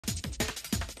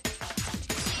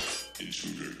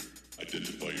Intruder,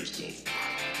 identify yourself.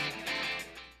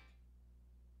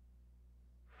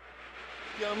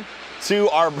 To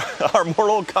our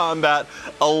Mortal Kombat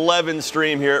 11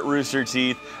 stream here at Rooster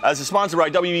Teeth. As is sponsored by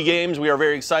WB Games, we are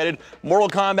very excited. Mortal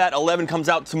Kombat 11 comes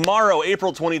out tomorrow,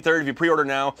 April 23rd. If you pre-order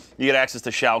now, you get access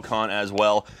to ShowDown as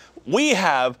well. We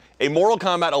have a Mortal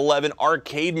Kombat 11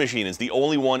 arcade machine. It's the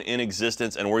only one in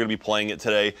existence, and we're going to be playing it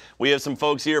today. We have some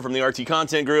folks here from the RT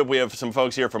Content Group. We have some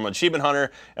folks here from Achievement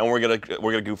Hunter, and we're gonna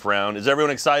goof around. Is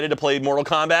everyone excited to play Mortal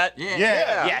Kombat? Yeah.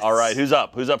 Yes. All right, who's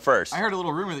up? Who's up first? I heard a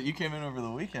little rumor that you came in over the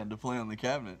weekend to play on the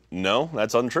cabinet. No,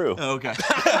 that's untrue. Oh, okay.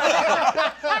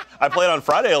 I played on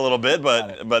Friday a little bit,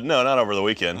 but no, not over the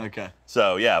weekend. Okay.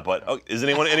 So yeah, but is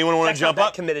anyone want to jump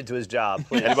up? Committed to his job.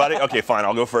 Anybody? Okay, fine.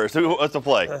 I'll go first. Who wants to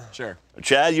play? Sure.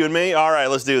 Chad, you and me. All right,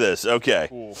 let's do this. Okay.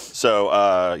 Cool.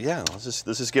 So yeah, let's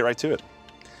just get right to it.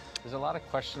 There's a lot of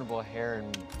questionable hair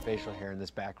and facial hair in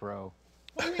this back row.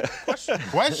 What do you mean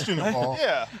questionable?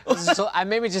 Yeah. So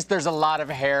maybe just there's a lot of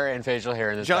hair and facial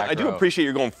hair in this John, back I do row. appreciate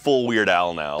you're going full Weird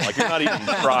Al now. Like you're not even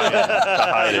trying to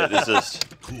hide it. It's just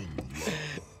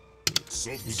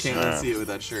You can't even see it with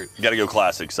that shirt. you got to go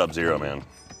classic Sub-Zero, man.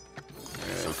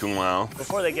 So Kung Lao.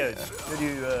 Before they go, who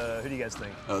do you guys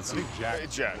think? Oh, it's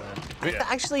Jack.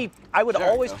 Actually, I would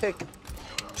always pick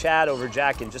Chad over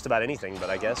Jack in just about anything, but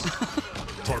I guess.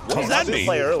 What does that I did mean?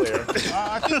 play earlier.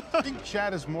 I think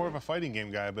Chad is more of a fighting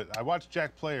game guy, but I watched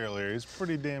Jack play earlier. He's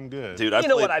pretty damn good. Dude, You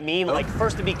know what I mean? Like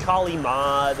first to be Kali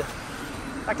Mod,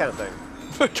 that kind of thing.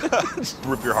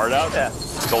 Rip your heart out? Yeah.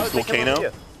 Old school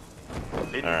Kano?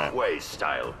 Lin All right. Kuei's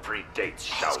style predates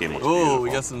This game Shaolin. looks Oh, beautiful. we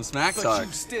got some smack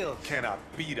talk. still cannot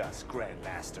beat us,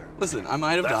 Grandmaster. Listen, I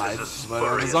might have died, is a but I'm a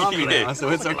spurious zombie idiot. now, so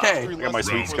it's okay. I got my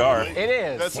sweet scar. It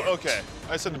is. That's okay.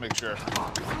 I said to make sure.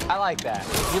 I like that.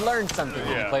 You learned something when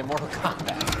you Yeah. play Mortal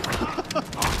Kombat.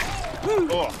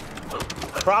 Oh,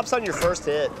 Props on your first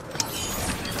hit.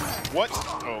 what?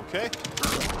 Okay.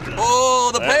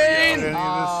 Oh, the Any of pain! this,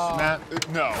 Matt?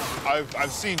 No,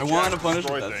 I've seen I Jack wanna punish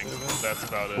destroy it, things. That's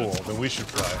about Cool, it. then we should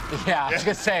play. Yeah, I was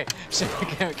gonna say,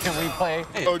 can we play?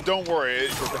 Oh, don't worry.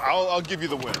 I'll give you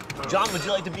the win. John, would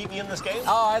you like to beat me in this game?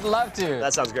 Oh, I'd love to.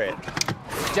 That sounds great.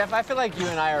 Jeff, I feel like you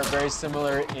and I are very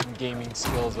similar in gaming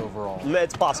skills overall.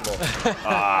 It's possible.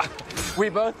 We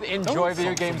both enjoy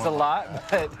video games a lot,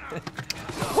 but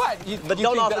what? You But think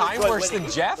don't that often I'm enjoy worse winning.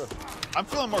 than Jeff? I'm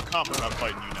feeling more confident about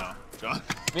fighting you now, John.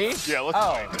 Me? Yeah, let's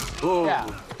Oh, Ooh. yeah.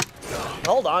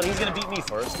 Hold on, he's gonna beat me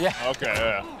first. Yeah. Okay,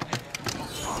 yeah.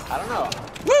 I don't know.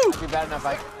 Woo! Be bad enough.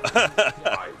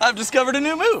 I've discovered a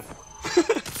new move.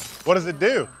 What does it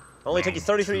do? Only took you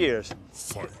 33 years.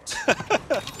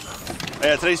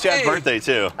 Yeah, today's Chad's Hey. birthday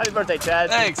too. Happy birthday, Chad.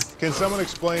 Thanks. Can someone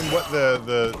explain what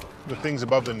the things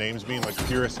above the names mean, like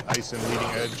purest, ice, and leading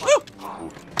edge?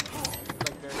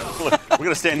 We're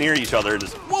gonna stand near each other and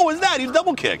just. What was that? He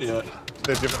double kicked. Yeah,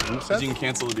 They're different you movesets? can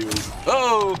cancel the duels.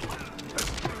 Oh!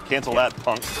 Cancel that,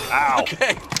 punk. Ow.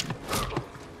 Okay.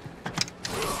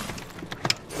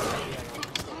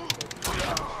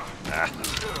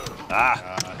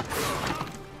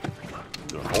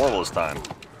 Doing horrible this time.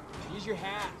 Use your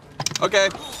hat. Okay.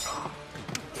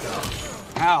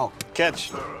 Ow.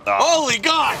 Catch. Holy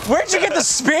God! Where'd you get the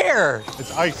spear?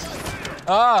 It's ice.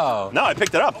 Oh. No, I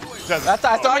picked it up. I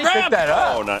thought you picked that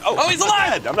up. Oh, no. Oh, he's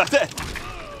alive! I'm not dead.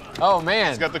 Oh, man.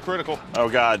 He's got the critical. Oh,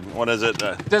 God. What is it?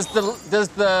 Does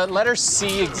the letter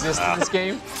C exist in this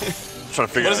game? Trying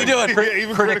to figure What is out. he doing? Yeah,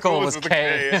 even Critical was with the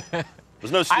K.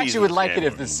 There's no C's I actually in would this like it game.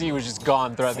 if the C was just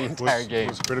gone throughout the entire game.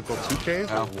 Was critical 2Ks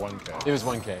Oh. or 1K? It was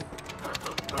 1K.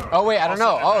 Oh, wait, I don't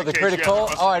know. Also, Oh, the in that case, critical. yeah,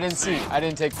 there Oh, I must didn't see. I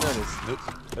didn't take notice.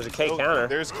 There's a K counter.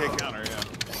 There's K counter, yeah.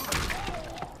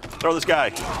 Throw this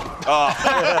guy. Oh,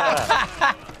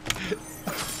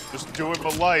 Just doing my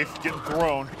life, getting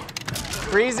thrown.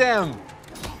 Freeze him.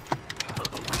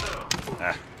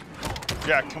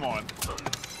 Jack, come on.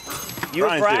 You were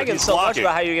Trying to. bragging He's so much blocking.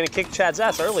 about how you're gonna kick Chad's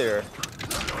ass earlier.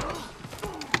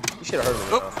 You should have heard me in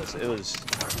the office. It was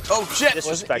Oh, shit!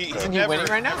 disrespectful. Isn't he winning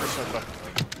right now?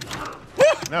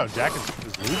 No, Jack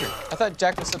is losing. I thought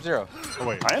Jack was Sub-Zero. Oh,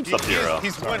 wait. I am Sub-Zero.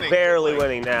 He's winning. Barely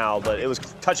winning now, but it was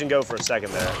touch and go for a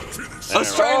second there.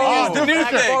 Let's try to use the new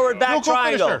Back thing. forward, back Real quick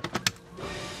triangle. finisher.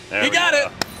 There He we got go.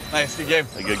 it. Nice, good game.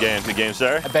 A good game,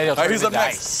 sir. I bet he'll All right, throw who's the up dice.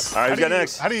 next? All right, who's got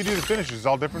next? How do you do the finishes? It's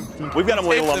all different? We've got them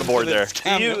labeled on the Tape board them there. to the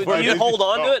Do cabinet. you hold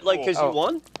on to it like because Oh. you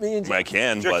won? I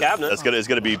can, your but cabinet. it's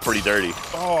gonna be pretty dirty.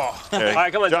 Oh, Okay. All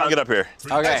right, come on, John, John. get up here.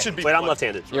 Okay. that should be Wait, I'm fun.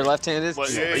 left-handed. You're left-handed?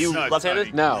 But, yeah, Are you it's not left-handed?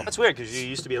 tiny. No. That's weird because you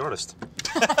used to be an artist.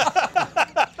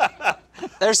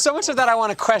 There's so much of that I want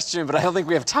to question, but I don't think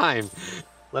we have time.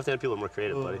 Left-handed people are more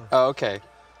creative, buddy. Oh, okay.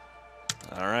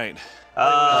 All right.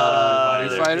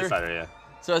 Street Fighter? Street Fighter, yeah.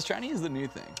 So is Chinese the new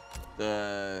thing?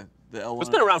 The L1? It's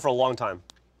been around for a long time.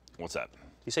 What's that?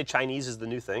 You say Chinese is the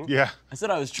new thing? Yeah. I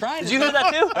said I was trying. Did you hear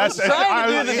that too? I was trying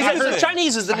to do the new thing.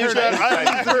 Chinese is the new thing.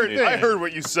 I heard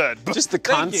what you said. But Just the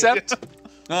concept.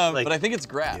 But I think it's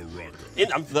grab. I'm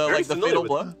The very like the familiar fatal with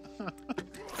blow.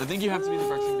 I think you have to be the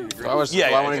proximity to Do grab. I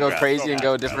want to go grab. crazy and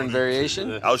go a different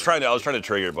variation? I was trying to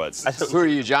trigger, but it's Who are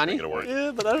you, Johnny? gonna work.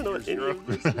 Yeah, but I don't know what any of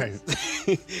this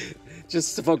is.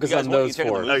 Just to focus You guys on want those you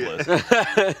check four. the move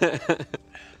list.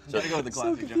 So I go with the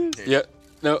classic jump kick. Yep.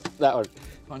 No, that one.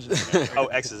 Punch it. Oh,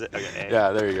 X is it? Okay. A.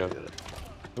 Yeah, there you go.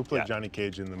 Who played Johnny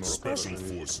Cage in the Mortal Kombat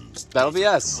movie? That'll be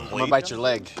us. I'm gonna bite your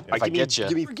leg if I get you.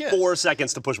 Give me 4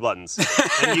 seconds to push buttons.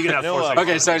 And you can have 4 seconds.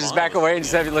 Okay, so I just back away and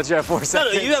just let you have 4 No,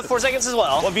 seconds. no, you have 4 seconds as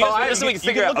well. Just so we can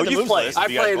figure out. Oh, you've played. I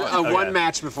played one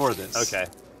match before this. Okay.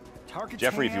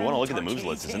 Jeffrey, if you want to look at the moves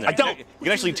list, it's in there. I don't. You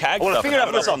can actually tag wanna stuff and figure have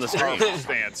out it what's up on the screen.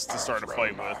 stance to start a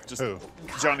fight with. Just Who?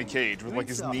 Johnny Cage with like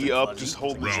his knee up, just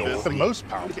holding his That's fist. the most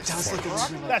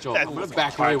powerful. Joel, I'm gonna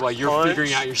back away while you're Punch.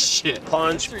 figuring out your shit.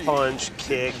 Punch, punch,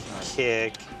 kick,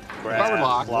 grab,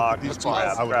 block. block, These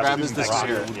grab, I would grab assume is the Brock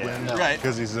spear. would Yeah. win Right.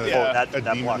 because he's a that blocks as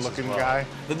demon-looking well. guy.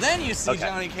 But then you see Okay.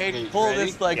 Johnny Cage Okay, pull ready?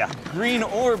 this like Yeah. green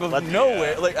orb of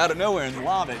nowhere, like out of nowhere, and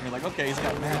lob it. And you're like, okay, he's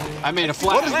got magic. I made a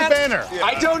flag. What is the banner?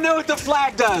 I don't know what the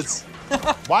flag does.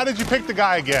 Why did you pick the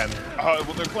guy again? Well,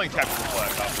 they're playing capture the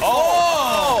flag.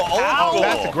 Oh,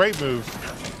 that's a great move.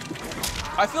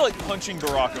 I feel like punching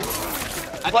Baraka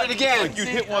was I did it again. like you'd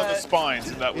hit one of the spines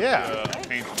and that would Yeah. be a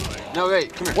painful thing. No,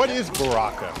 wait, come here. What is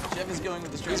Baraka? Jeff is going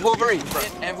with the straight. He's Wolverine.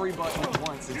 Hit every button at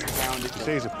once. It's bound to kill.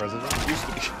 Say he's a president.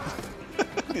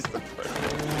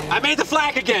 I made the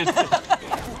flag again.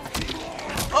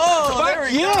 Oh, there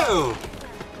Fuck we go.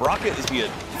 you. Rocket is the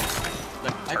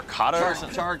Tarkata or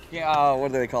something? Yeah,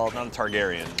 what do they call it? Not a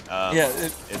Targaryen. Yeah,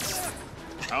 It's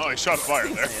Oh, he shot a fire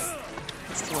there.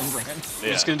 it's Twin Brand. yeah.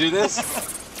 Just gonna do this?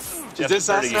 Jeff this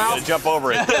us you now? gotta jump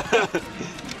over it.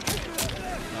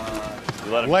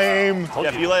 You let him. Lame.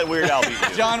 Jeff, you let Weird Al beat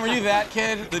you. John, were you that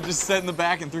kid that just sat in the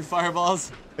back and threw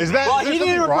fireballs? Is that Well, is there he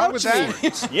something didn't wrong with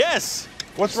approach that? Yes.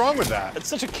 What's wrong with that? That's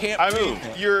such a camp I move.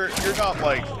 mean, you're not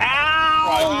like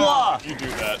Ow! if you do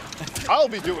that. I'll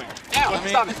be doing it. Ow,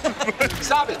 stop it.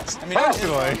 Stop it. I mean,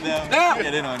 Personally, No.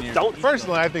 get in on you. Don't.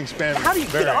 personally, I think spam How do you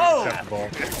is get very up? acceptable.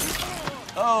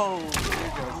 Oh,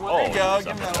 there you go.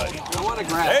 Give him that old. I want to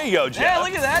grab. There you go, Jeff. Yeah,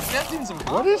 look at that. Jeff's doing some.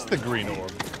 What is the green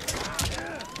orb?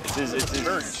 It's his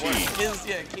cheat. His,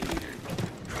 yeah, kid eater.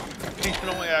 He can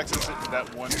only access it in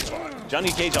that one spot.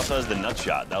 Johnny Cage also has the nut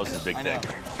shot. That was his big I know.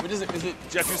 thing. What is it? Is it?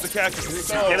 Jeff used the cactus.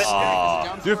 Get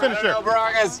it? Do a finisher. No,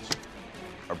 Bragas.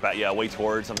 Or yeah, way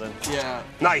toward something. Yeah.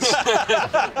 Nice.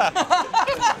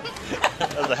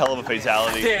 That was a hell of a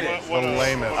fatality. Did it. The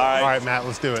lamest. right. All right, Matt,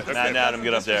 let's do it. Matt and Adam,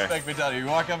 get up there. Respect fatality. You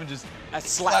walk up and just I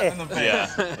slap slap. in the face.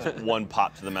 Yeah. One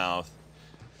pop to the mouth.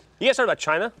 You guys heard about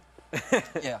China?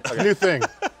 Yeah. New thing.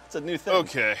 It's a new thing.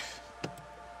 Okay.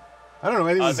 I don't know.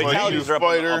 Maybe this is like, Fatalities are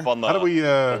up on the, How do we,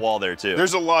 the wall there too.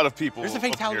 There's a lot of people. There's a up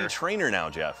fatality here trainer now,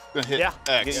 Jeff. that hit Yeah.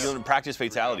 X. You can practice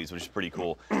fatalities, which is pretty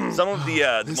cool. Some of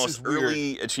the This most is weird.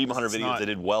 early Achievement Hunter videos not that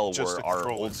did well just were a our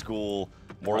controller. old school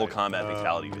Mortal Kombat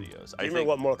fatality videos. Do you remember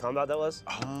what Mortal Kombat that was?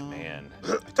 Man,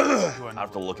 I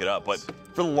have to look it up. But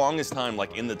for the longest time,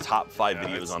 like in the top 5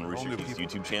 videos on Rooster Teeth's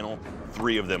YouTube channel,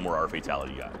 3 of them were our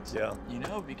fatality guides. Yeah. You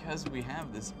know, because we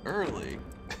have this early.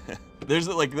 There's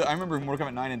like I remember in Mortal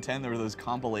Kombat 9 and 10 there were those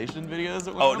compilation videos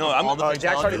that went Oh out no, with all the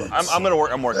Jack's already- fatalities. I'm gonna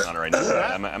work. I'm working on it right now.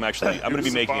 I'm gonna be Who's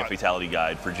the making a bot? fatality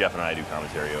guide for Jeff and I to do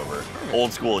commentary over,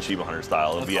 old school Achievement Hunter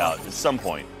style. It'll be out at some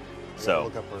point. So.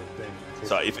 Look up her thing.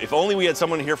 So if only we had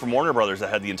someone here from Warner Brothers that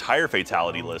had the entire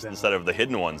fatality list instead of the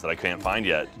hidden ones that I can't find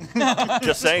yet.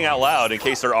 Just saying out loud in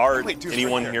case there are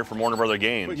anyone here from Warner Brothers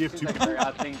Games. You have 2 people.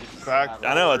 Back.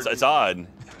 I know it's odd.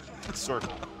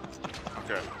 Circle.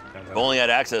 Okay. If only I had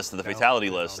access to the fatality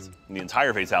list, the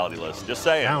entire fatality list. Just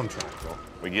saying, Down triangle.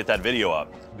 we can get that video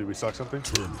up. Did we suck something?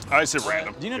 I said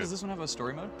random. Do you know, does this one have a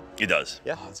story mode? It does.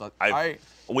 Yeah. Oh, it's not,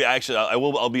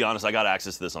 I'll be honest. I got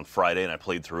access to this on Friday, and I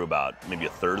played through about maybe a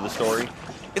third of the story.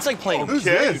 It's like playing. Who's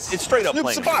Okay. this? It's straight up Flip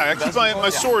playing. Sabai. I keep my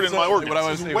sword in my organs. What I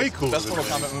was saying way was, cooler best than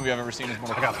Mortal this. Kombat movie I've ever seen is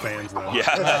Mortal I Kombat. got fans though.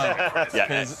 Yeah, yeah.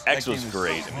 Because X that was game is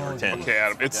great. I mean, or 10. Okay,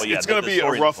 Adam. But yeah, It's gonna the be a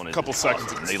story in rough this one is couple awesome.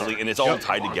 seconds. And it's all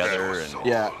tied together. And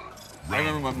Yeah. I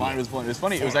remember my mind was blown. It was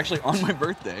funny. It was actually on my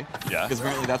birthday. Yeah. Because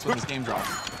apparently that's when this game dropped.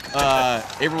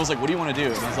 April was like, "What do you want to do?"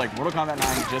 And I was like, "Mortal Kombat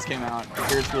 9 just came out. I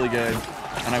hear it's really good,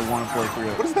 and I want to play through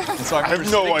it." What is that? And so I remember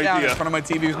have no sitting down in idea. front of my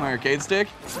TV with my arcade stick,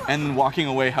 and walking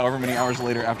away however many hours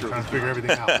later after it Trying was to figure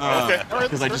everything out. Okay. All right.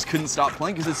 because I just couldn't stop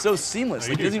playing because it's so seamless.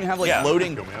 Like, it you doesn't even have like Yeah.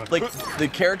 loading. Go, man. Like the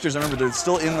characters, I remember they're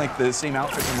still in like the same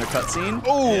outfit from their cutscene.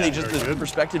 Oh, and they just very the good.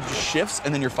 perspective just shifts,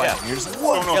 and then you're fighting. Yeah. You're just like,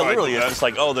 Oh, whoa. no, Yeah, I literally, do it's that. just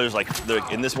like, oh, there's like,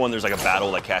 in this one, there's like a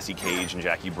battle like Cassie Cage and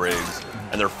Jackie Briggs,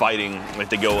 and they're fighting, like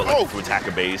they go like, to attack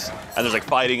a base, and there's like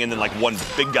fighting, and then like one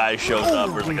big guy shows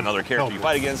up, there's like another character you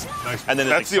fight against, Nice. and then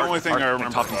That's it's, like, the only thing I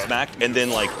remember talking about it. smack, and then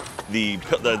like the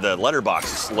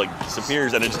letterbox like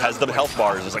disappears, and it just has the health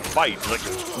bars. It's like fight. It's like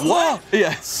what?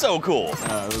 Yeah. It's so cool.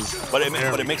 It was, But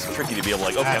it makes it tricky to be able to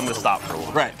like, okay, I'm gonna stop for a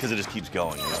little bit, Right. because it just keeps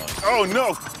going. You know? Like, Oh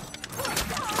no!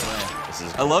 this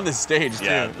is. I love this stage too.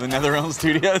 Yeah. The NetherRealm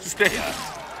Studios stage.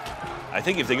 I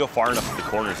think if they go far enough in the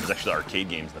corners, there's actually arcade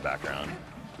games in the background.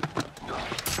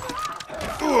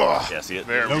 Ugh. Yeah, see it?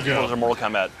 There we No go. Those are Mortal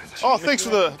Kombat. Oh, thanks for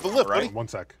the lift, buddy. One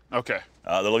sec. Okay.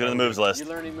 They're looking at the moves list. You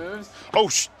learning moves? Oh,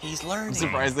 He's learning. I'm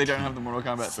surprised they don't have the Mortal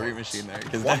Kombat 3 machine there.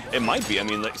 Because It might be. I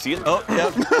mean, like, see it? oh,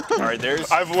 yep. All right, there's.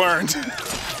 I've learned.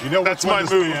 You know That's which one my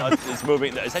to move. stand. It's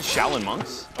moving. Is that Shaolin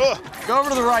monks? Go over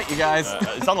to the right, you guys.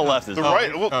 It's on the left. The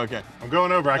right. Well, Okay. I'm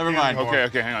going over. I Never can't mind. anymore.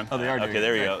 okay, hang on. Oh, they are doing Okay, it.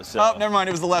 there you go. So Oh, never mind.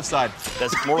 It was the left side.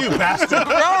 that's Mortal You bastard.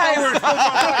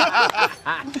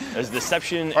 There's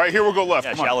Deception. All right, here we'll go left.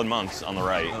 Yeah, Come on. Shaolin monks on the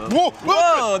right. Whoa,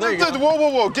 Whoa, there you go.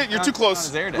 Whoa. You're too Not close.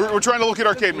 his air We're trying to look at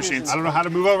arcade machines. I don't know how to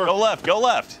move over. Go left. Go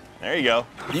left. There you go.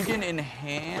 You can Or is it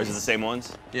enhance. the same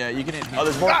ones? Yeah, you can enhance. Oh,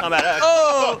 there's Mortal Kombat X.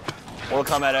 Oh!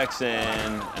 Mortal Kombat X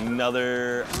and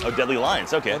another. Oh, Deadly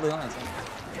Alliance. Okay, Deadly Alliance.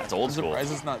 that's old I'm school.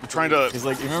 surprised it's not. Trying to- He's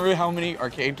like, you remember how many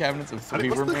arcade cabinets of 3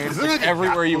 what's were the- made? is there like a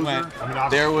Everywhere you gap went, closer? I mean,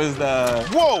 obviously- there was the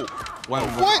Whoa! one.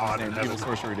 What? What's his name? Evil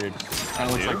sorcerer dude. Kind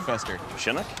of looks Dude? like Fester.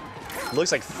 Shinnok?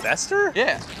 Looks like Fester?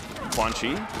 Yeah. Quan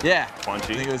Chi? Yeah. Quan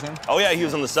Chi? I think it was him. Oh yeah, he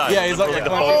was on the side. Yeah, he's on like the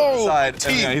the on boat. the side. And,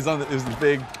 teeth. yeah, he's on the. It was the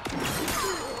big.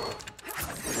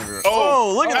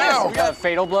 Oh, look at ow. this. We got. Got a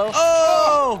fatal blow?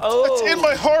 Oh! It's in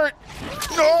my heart.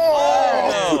 No!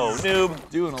 Oh, noob.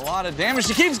 Doing a lot of damage.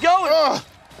 She keeps going. Ugh.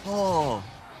 Oh,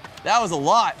 that was a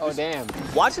lot. Oh, damn.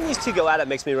 Watching these two go at it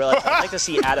makes me realize I'd like to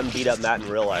see Adam beat up Matt in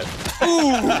real life.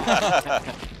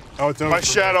 Oh, it's over. My for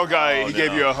me. shadow guy, he no.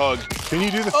 gave you a hug. Can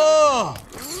you do this? Oh!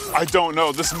 I don't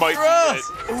know. This might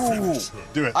Gross. be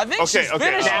it. Do it. I think Okay, she's okay.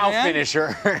 finished, Now man. finish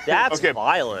her. That's Okay.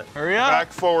 violent. Hurry up.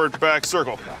 Back, forward, back,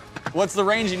 circle. What's the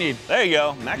range you need? There you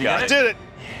go. Matt got it. Did it.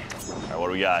 All right, what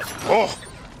do we got? Oh,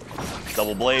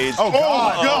 Double blades. Oh, oh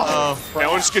God. my God. And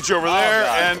we'll just get you over there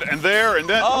God. and there and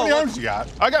then. How many arms you got?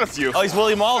 I got a few. Oh, he's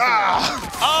William Walton. God.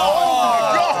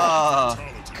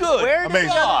 Good. Where did Amazing.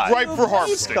 that Right for these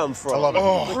harvesting. come from? I love it.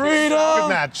 Oh, Freedom. Good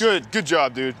match. good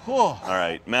job, dude. All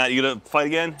right, Matt, you gonna fight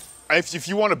again? If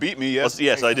you want to beat me, yes.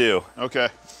 Yes, I do. Okay.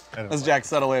 That's Jack's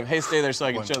subtle way of, hey, stay there so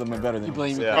I can show them I'm better than you.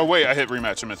 Blame me. Yeah. Oh wait, I hit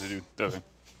rematch. I meant to do that thing.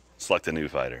 Select a new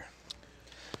fighter.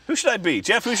 Who should I be?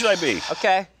 Jeff, who should I be?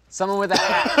 Okay. Someone with a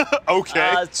hat.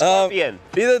 Okay. Scorpion.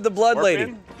 Be the blood lady.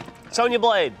 Scorpion? Sonya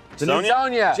Blade. Sonya?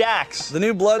 Sonya. Jax. The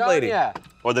new blood lady. Sonya.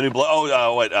 Or the new blood?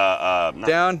 Oh, what? Not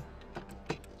Down.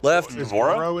 Left. Is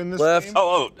Vora? Goro in this Left.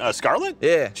 game? Scarlet?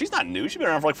 Yeah. She's not new. She's been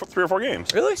around for like 3 or 4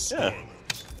 games. Really? Yeah.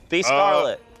 Be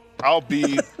Scarlet. I'll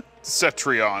be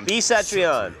Cetrion. Be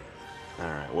Cetrion. All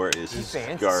right, where is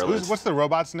fancy. Scarlet? What's the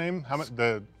robot's name? How much?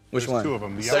 Which There's one? 2 of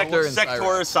them. The Sector yellow and Sector,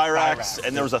 Cyrax,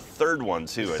 and there was a third one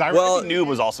too. Cyrax? Well- I think Noob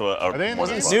was also a they in one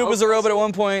the of game? the- Noob was a robot at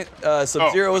one point.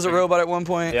 Sub-Zero was a okay. robot at one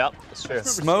point. Yep, that's true.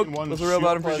 Smoke was a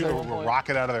robot, I'm pretty shoot sure. a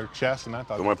rocket out of their chest, and I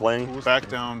thought. Who am I playing? Back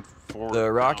down, forward. The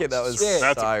rocket, that was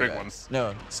That's a big Cyrax. one.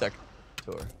 No, Sector.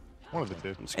 One of the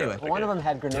two. Anyway, One of them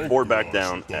had grenades. Forward, back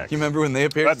down, X. you remember when they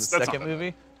appeared That's- in the that's second not-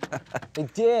 movie? They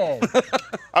did.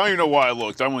 I don't even know why I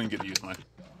looked. I wouldn't get to use mine.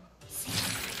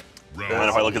 Mind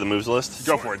if I look at the moves list?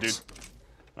 Go for it, dude.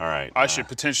 All right. I should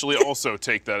potentially also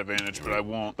take that advantage, but I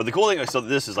won't. But the cool thing, so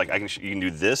this is like you can do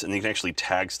this, and you can actually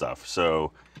tag stuff.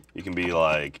 So you can be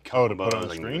like, Oh, to put on combos,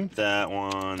 the I can do screen? that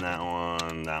one, that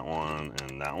one, that one,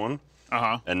 and that one.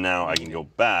 Uh-huh. And now I can go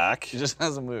back. She just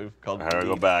has a move called. How do I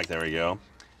go back? There we go. And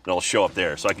it'll show up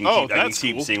there, so I can Oh, keep, I can that's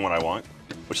keep cool. seeing what I want,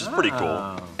 which is pretty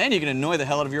cool. And you can annoy the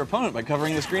hell out of your opponent by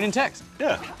covering the screen in text.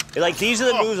 Yeah. You're like, these are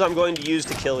the moves I'm going to use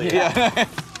to kill you. Yeah.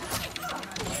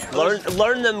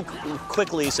 Learn them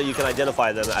quickly so you can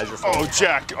identify them as your foe. Oh,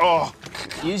 Jack. Oh.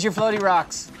 Use your floaty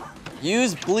rocks.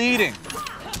 Use bleeding.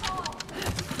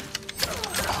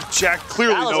 Jack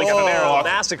clearly That was knows like a how to barrel block.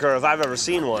 massacre if I've ever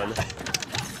seen one.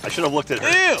 I should have looked at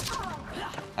her. Ew!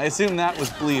 I assume that was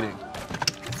bleeding.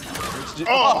 Oh.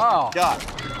 Oh. God.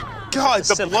 God, the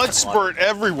Simple blood spurt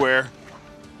everywhere.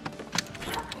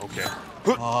 Okay.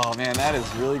 Oh man, that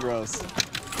is really gross.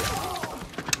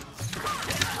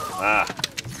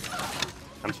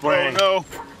 I'm spraying. Oh,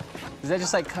 Does that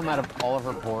just like come out of all of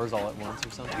her pores all at once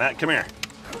or something? Matt, come here.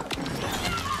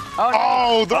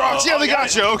 Oh, the rocks. Yeah, they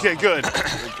got you. Okay, good.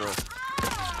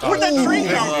 Where'd that tree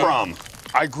come from?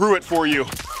 I grew it for you.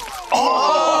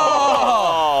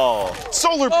 Oh!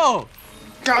 Solar. Oh!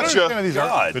 Gotcha. These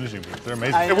God. are finishing moves. They're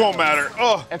amazing. It won't matter.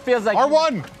 Oh, It feels like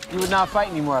R1. you would not fight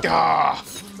anymore. ah.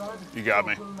 You got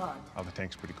me. Oh, the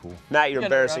tank's pretty cool. Matt, you're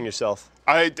embarrassing yourself.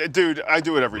 Dude, I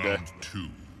do it every day.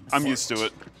 I'm used to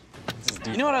it.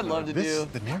 You know what I'd love to do?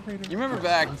 The narrator. You remember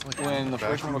back when the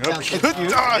first Mortal Kombat came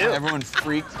out, Ah, everyone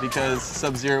freaked because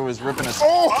Sub-Zero was ripping us.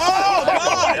 Oh,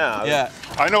 Yeah. Yeah.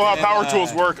 I know how power And,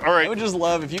 tools work. All I right. would just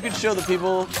love if you could show the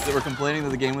people that were complaining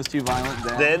that the game was too violent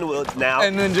Then now.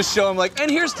 and then just show them like, and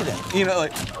here's today. You know,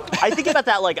 like. I think about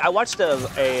that. Like I watched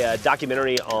a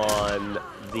documentary on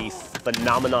the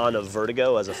phenomenon of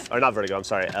vertigo or not vertigo. I'm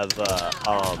sorry. Of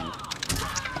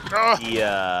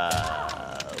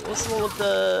what's the one with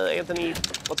the Anthony?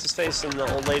 What's his face and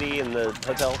the old lady in the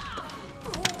hotel?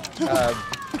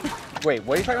 Wait,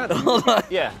 what are you talking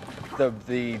about? Yeah. The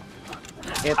Anthony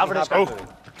Alfred Hopkins Hitchcock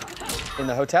movie. in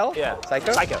the hotel? Yeah.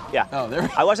 Psycho? Psycho. Yeah. Oh, there.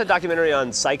 I watched a documentary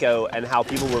on Psycho and how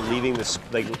people were leaving this,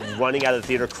 like running out of the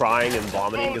theater crying and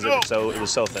vomiting because it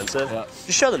was so offensive. Yeah.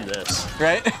 Just show them this.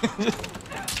 Right?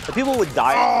 The people would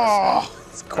die. Oh,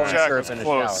 It's corn Jack syrup was in the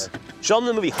close. shower. Show them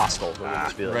the movie Hostel. It would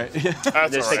just be like, Right. That's Just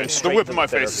all take him right. The straight whip to in my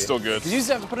the face is therapy. still good. You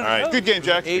just have to put it All right. Good game,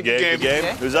 Jack. Good Good game. game. Good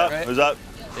game. Who's up? Right. Who's up?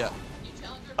 Yeah.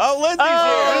 Oh,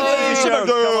 Lindsay's here.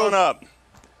 Lindsay, come on up.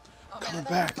 Coming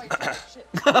back. Wait,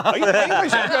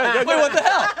 what the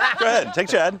hell? Go ahead, take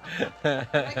Chad. I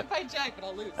can fight Jack, but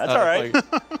I'll lose. That's all right.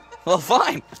 Well,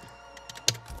 fine.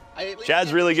 I at least Chad's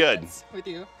get really a good. chance with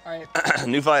you. All right.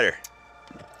 New fighter.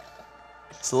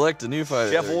 Select a new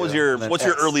fighter. Jeff, There what was go. your And then what's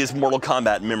your X. earliest Mortal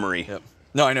Kombat memory? Yep.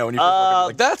 No, I know. When you first walk in, I'm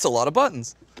like, that's a lot of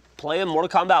buttons. Playing Mortal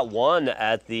Kombat 1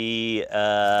 at the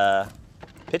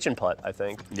pitch and putt, I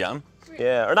think. Yeah.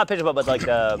 Yeah, or not pitch and putt, but like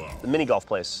the mini golf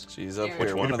place. She's up Which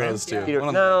here. one? One of those two. Peter, One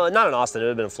of no, not in Austin. It would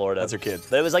have been in Florida. That's her kid.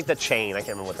 But it was like the chain. I can't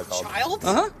remember what they're called. Child?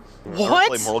 Uh-huh.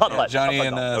 What? Putt-putt. Johnny Putt-putt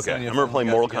and golf. Okay, I Sonia remember from playing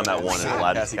got Mortal together. Kombat 1 in Yeah.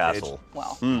 Aladdin's Cassie Castle,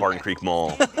 Wow. Barton Creek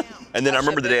Mall. And then I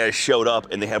remember the day I showed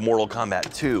up and they had Mortal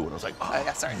Kombat 2, and I was like, oh,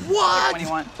 Yeah, sorry. what? What do you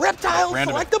want? Reptile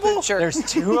Random. collectible? Sure. There's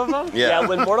two of them? Yeah.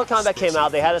 When Mortal Kombat came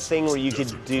out, they had a thing where you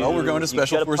could do. Well, we're going to you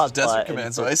Special get a Forces Desert putt-putt, Command,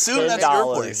 and so for I assume that's your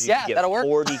 $10, place. you Yeah, could get that'll work.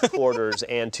 40 quarters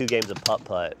and 2 games of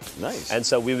putt-putt. Nice. And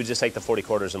so we would just take the 40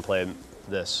 quarters and play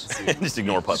this. Just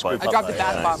ignore putt-putt. I dropped the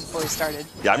Yeah. bath bomb before we started.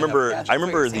 Yeah, I remember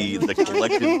the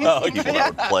collective people that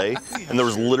would play, and there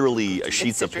was literally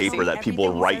sheets of paper that people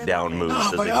would write down moves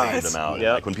as they figured them out.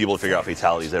 Yep. Like when people would figure out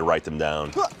fatalities, they'd write them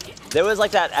down. There was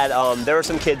like that at there were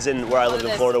some kids in where I lived in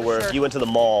this, Florida where sure. you went to the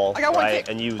mall, I got one right, kick.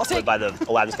 and you I'll went take. by the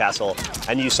Aladdin's Castle,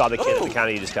 and you saw the kid at the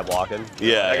counter, you just kept walking.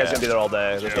 Yeah, That guy's yeah. gonna be there all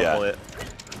day. There's no Yeah. point.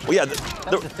 Well, yeah,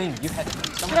 That was the thing.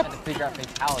 Someone had to figure out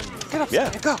fatalities. yeah.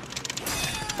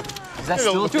 Is that It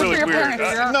still looks Do it really for your weird.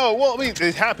 parents. No, well, I mean,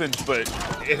 it happens, but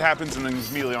it happens and then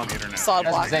it's immediately on the internet. Solid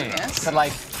That's what I'm block. saying. Yes. But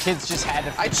like, kids just had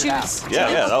to I figure it choose. out. Yeah,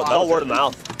 yeah, All word of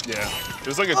mouth. Yeah. It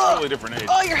was like a totally different age.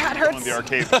 Oh, your hat Going hurts. to the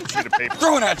arcade with a sheet of paper.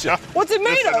 Throwing at you. What's it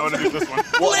made Yes, I know of? how to do this one.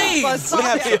 Please. We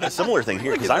have a similar thing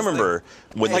here because I remember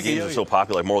when the games were so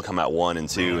popular, like Mortal Kombat 1 and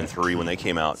 2 and 3, when they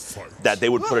came out, that they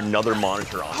would put another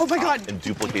monitor on Oh my God. and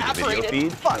duplicate the video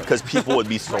Evaporated. feed because people would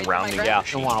be surrounding the Yeah. Don't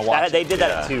machine. want to watch. They did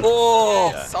that Yeah. too.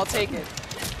 Oh, Yes, I'll take it.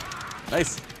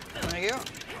 nice. There you go.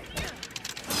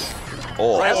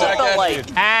 Oh, I also back felt at like,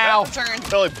 you. ow. Turn.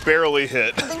 That like barely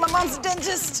hit. I think my mom's a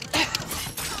dentist.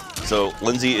 so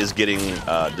Lindsay is getting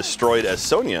destroyed as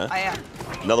Sonya, I am.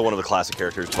 another one of the classic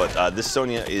characters, but this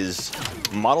Sonya is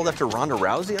modeled after Ronda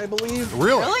Rousey, I believe.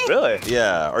 Really? Really? Really?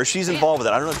 Yeah, or she's involved with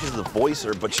it. I don't know if she's the voice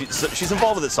or, but she's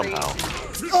involved with it somehow.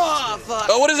 Oh, fuck.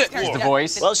 Oh, what is it? Here's The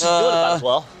voice. Well, she's doing about as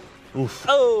well.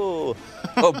 Oh.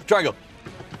 Oh, triangle.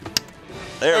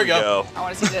 There we we go. go. I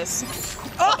want to see this.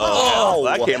 Oh,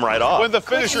 that came right off. When the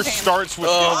finisher Question. starts with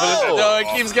Oh, no,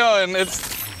 it keeps going.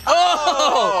 It's.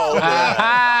 Oh!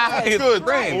 good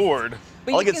brain. lord.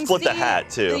 But I like you it can split the see hat,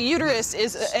 too. The uterus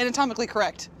is anatomically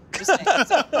correct. Just saying.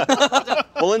 So,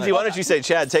 Well, Lindsay, why don't you say,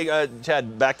 Chad, take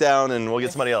Chad back down, and we'll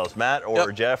get somebody else, Matt or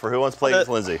Yep. Jeff, or who wants to play with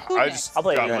Lindsay. I just I'll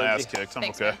play got you, my ass Lindsay. kicked. I'm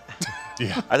Thanks, okay.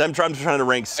 I'm trying to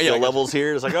rank skill got you. levels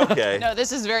here. It's like, okay, no,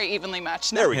 this is very evenly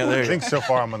matched. there we Yeah, go. there I you think so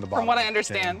far I'm on the bottom. From what I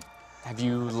understand. Have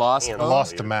you lost? I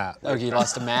lost to Matt. Okay, you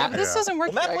lost to Matt. This doesn't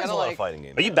work. Matt I plays gotta a lot of like. fighting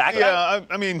games. Are you back? Yeah,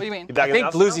 I mean, What do you mean? You back I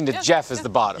think losing to Jeff is the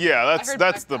bottom. yeah, I that's heard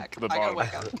the back. the I gotta bottom.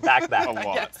 whack out. back. A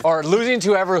lot. Or losing to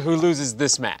whoever loses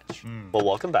this match. Well,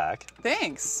 welcome back.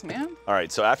 Thanks, man. All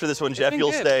right, so after this one, Jeff, been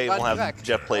you'll good. stay. Glad We'll to have be back.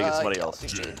 Jeff play against somebody else.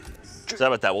 So how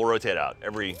about that? We'll rotate out.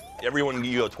 Everyone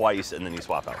you go twice, and then you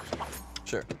swap out.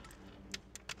 Sure.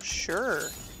 Sure.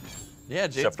 Yeah,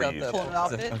 Jade's Except for got you. that. Pull an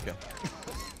outfit. Okay.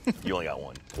 You only got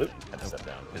one. Had to step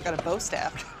down. Got a bow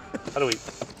staff. How do we?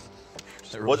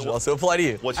 That rule should also apply to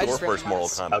you. What's I your just first Mortal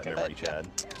realized. Kombat Okay. memory, Chad?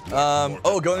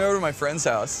 Going over to my friend's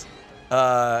house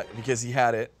because he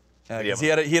had it. Because he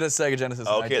had a Sega Genesis. and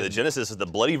I Okay, the didn't. Genesis is the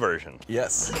bloody version.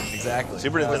 Yes, exactly.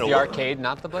 Super Was Nintendo. the arcade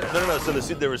not the blood? No. So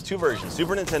there was two versions: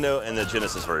 Super Nintendo and the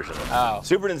Genesis version. Oh.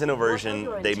 Super Nintendo version,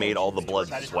 they made all the blood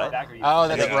sweat, Oh,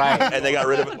 that's right. and they got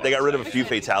rid of a few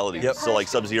fatalities. Yep. So like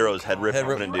Sub-Zero's head rip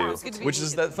wouldn't do. Which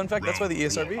is that fun fact? That's why the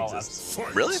ESRB exists.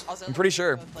 Really? I'm pretty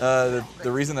sure. The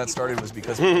reason that started was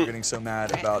because people were getting so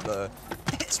mad about the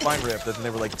spine rip that they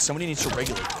were like, somebody needs to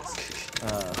regulate this.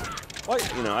 Well,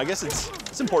 I guess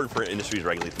it's important for industries to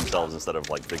regulate themselves instead of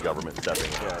like the government stepping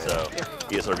in. So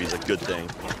ESRB is a good thing.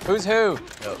 Who's who?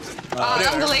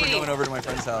 I'm the lady. Going over to my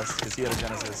friend's house because he had a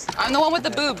Genesis. I'm the one with the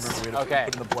boobs. Remember, we had to Okay.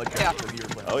 put in the blood Yeah. count that you were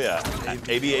playing. Oh yeah,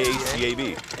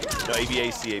 ABA-CAB. No,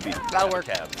 ABA-CAB. That'll work.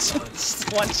 Cab.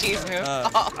 Just one cheese move.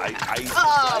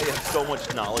 I have so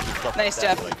much knowledge and stuff Nice,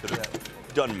 like that Jeff. that I could have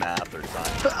done math or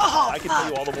science. I can tell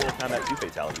you all the Mortal Kombat 2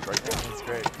 fatalities right there. That's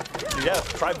great.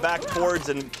 Jeff, try back forwards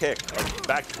and kick. Like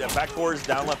back forwards,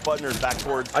 down left button, or back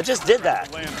forwards. I just did that.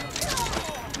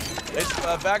 It's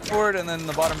back forward and then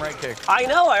the bottom right kick. I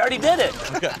know. I already did it.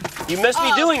 Okay. You missed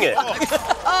me doing it. Oh,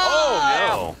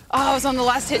 Oh, I was on the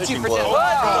last hit too for blow. Jeff. Oh,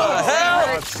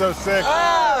 that's so sick.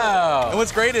 And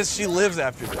what's great is she lives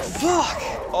after this.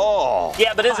 Oh.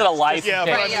 Yeah, but is it a life? Yeah,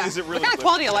 kick? but I Right, mean, yeah. is it really What kind of good?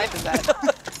 quality of life is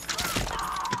that?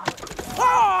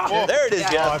 There it is,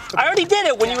 Yeah. Jeff. I already did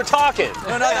it when you were talking.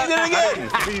 No, you did it again.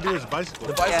 What do you do as a bicycle?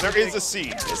 The bicycle There is a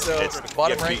seed. So It's-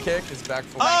 bottom yeah, right she- kick is back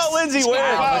forward. Oh, Lindsay wins. Look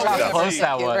how Yeah. close that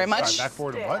Thank you very was. much. Back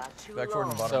forward and what? Back forward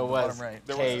and bottom, So it was bottom right.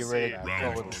 There K was a rated C.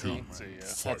 go with the C.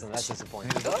 Yeah. That's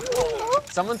disappointing.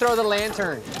 Someone throw the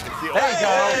lantern.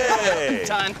 Hey.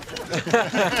 Done.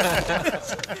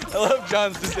 I love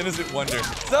John's just innocent wonder.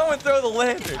 Someone throw the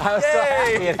lantern. I was so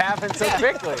happy it happened so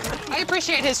quickly. I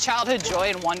appreciate his childhood joy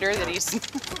and wonder that he's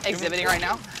exhibiting right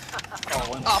now.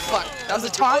 Oh fuck! That was a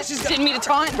taunt. Didn't mean to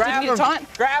taunt. Grab Didn't mean him. to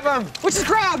taunt. Grab him. Which is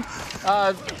grab.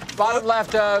 Bottom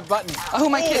left button. Oh, who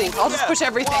am I kidding? I'll just push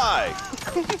everything. Why?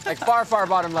 Like far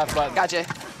bottom left button. Gotcha.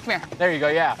 Come here. There you go,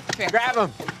 yeah. here. Grab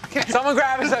him. Come here. Someone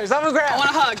grab him. Someone grab I want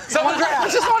a hug. Someone grab. I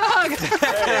just want a hug.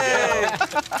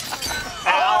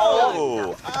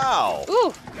 Ow. Ow.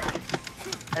 Ooh.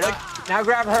 Now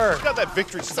grab her. Got that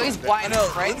victory So he's stone. whining,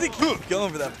 right? Lindsay keeps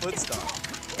going for that foot stomp.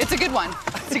 It's a good one.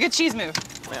 It's a good cheese move.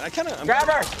 Man, I'm Grab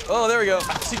her. Oh, there we go.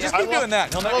 See, just keep doing that.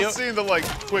 He'll I not, love you seeing the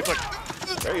quick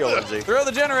There you go, Lindsay. throw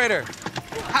the generator.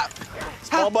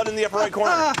 Small button in the upper right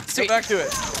corner. Go Sweet. back to it.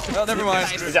 Oh, never mind.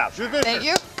 Good job. Thank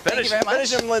you. Thank you very much.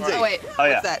 Finish him, Lindsay. Oh wait. Oh,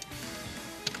 yeah. What's that?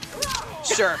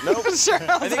 Sure. Nope. Sure.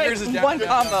 I think yours is down. one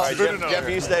combo. All right, Jeff,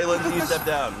 you stay, Lindsay, you step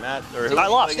down. Matt, or who I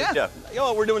lost. playing against Jeff?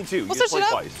 Yo, we're doing two. We'll You just switch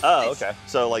play it up. twice. Oh, okay.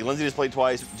 So, like, Lindsay just played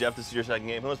twice. Jeff, this is your second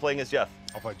game. Who was playing against Jeff?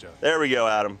 I'll fight Joe. There we go,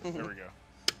 Adam. There we go.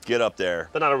 Get up there.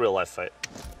 But not a real life fight.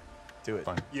 Do it.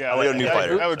 Yeah, we got a new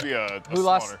fighter. That would be a Who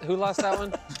lost? slaughter. Who lost that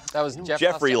one? That was Jeff.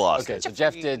 Jeffrey lost Okay, it. so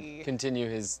Jeff did continue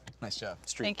his Nice job.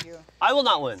 streak. Thank you. I will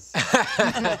not win.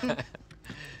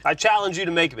 I challenge you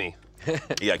to make me.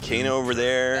 You got Kano over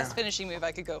there. Best finishing move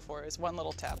I could go for is one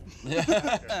little tap.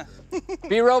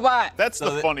 Be robot. That's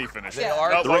the funny finish. Yeah.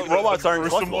 Not The like robots aren't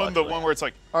gruesome collectible, one, the actually. one where it's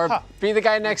like, Or be the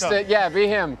guy next to, yeah, be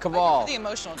him, Cabal. The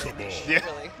emotional damage, yeah.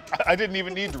 really. I didn't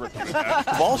even need to repeat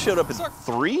that. Ball showed up in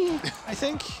 3, I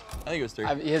think. I think it was 3.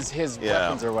 His Yeah.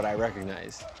 weapons are what I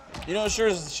recognize. You know, it sure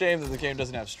is a shame that the game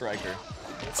doesn't have Striker.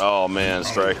 Oh, man,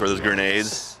 Striker with his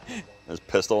grenades. His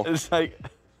pistol. It's like,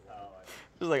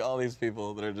 there's like all these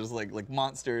people that are just like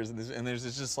monsters, and there's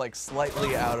just like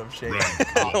slightly out of shape.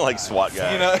 Like SWAT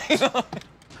guys. You know?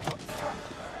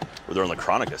 Where they're on the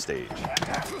Chronica stage.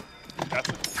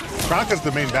 Kronka's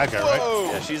the main bad guy, right?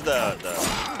 Yeah, she's the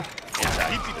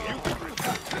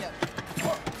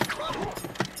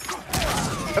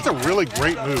That's a really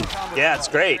great move. Yeah, it's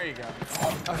great. There you go.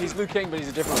 Oh, he's Liu Kang, but he's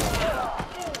a different one.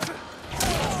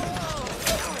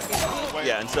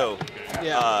 Yeah, and so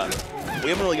Yeah. we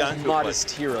haven't really gotten to Modest it,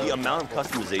 but hero. the amount of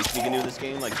customization you can do in this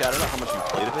game. Like, Chad, I don't know how much you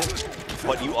played of it,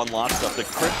 but you unlock stuff. The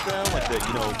crypt now, like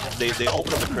they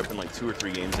opened up the crypt in like 2 or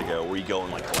 3 games ago, where you go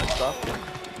and like collect stuff.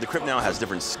 the Crypt now has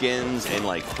different skins and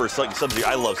like for Sub-Zero,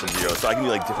 I love Sub-Zero, so I can do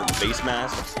like different face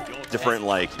masks, different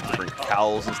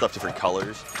cowls and stuff, different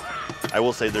colors. I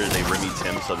will say there's a Remy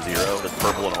Tim Sub-Zero that's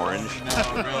purple and orange.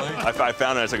 No, really? I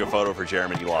found it. I took a photo for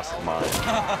Jeremy. He lost his mind.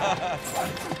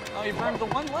 Oh, you burned the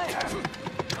one leg.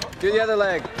 Do the other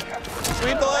leg.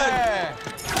 Sweep the leg.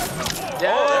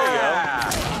 Yeah. Oh, there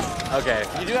you go.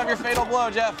 Okay. You do have your fatal blow,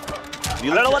 Jeff. I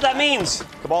don't know what that means.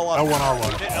 Come on, L1,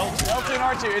 R1. L2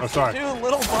 and R2. It's sorry. two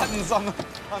little buttons on the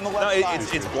No, left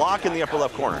side. it's block in the upper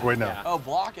left corner. Wait, no. Oh,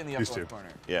 block in the upper These two. left corner.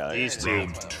 Yeah. These two.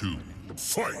 Round 2.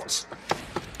 Fight.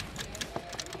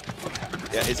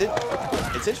 Yeah, it's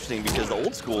interesting because the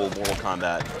old school Mortal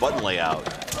Kombat button layout,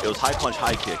 it was high punch,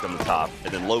 high kick on the top,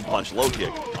 and then low punch, low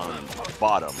kick on the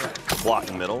bottom, block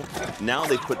in the middle. Now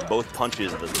they put both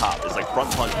punches at the top. It's like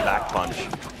front punch, back punch,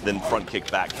 then front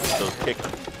kick, back kick. So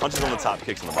punches on the top,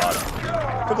 kicks on the bottom.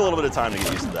 Took a little bit of time to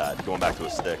get used to that, going back to a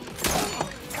stick.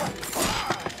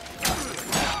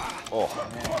 Oh.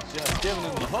 Man, just giving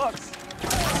them the hooks.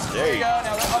 There you There you go. go.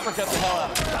 Now that uppercut the hell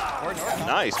out of him.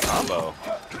 Nice combo.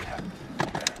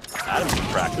 Adam's been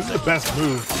This practicing. is the best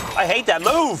move. I hate that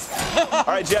move. All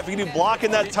right, Jeff, you can do block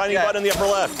in that tiny button in the upper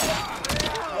left.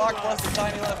 Block plus the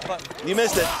tiny left button. You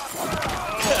missed it.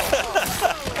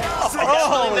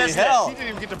 Holy hell. He didn't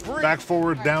even get to breathe. Back,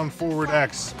 forward, down, forward,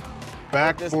 X.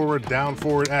 Back, forward, down,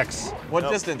 forward, X. What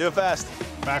Nope, distance? Do it fast.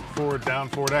 Back, forward, down,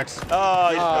 forward, X.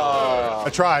 Oh, I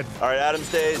tried. all right, Adam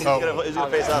stays. He's Oh. gonna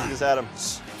face off against Adam.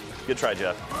 Good try,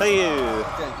 Jeff. Thank you.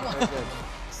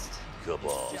 Good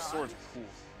ball.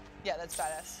 Yeah, that's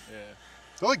badass.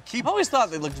 So like keep. I've always thought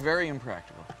they looked very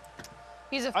impractical.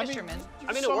 He's a fisherman.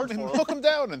 I mean, it worked for him. Hook him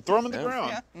down and throw him in the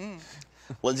ground.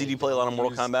 Lindsay, do you play a lot of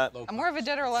Mortal Kombat? I'm more of a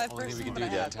dead or alive person. We can but do I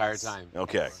the have entire this. time.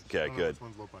 Okay, good.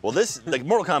 Well, this, like,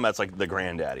 Mortal Kombat's like the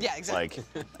granddaddy. Yeah, exactly.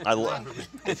 Like, I love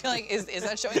I feel like, is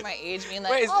that showing my age being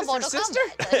like, Wait, is oh, this her Mortal sister?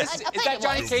 Kombat. Is that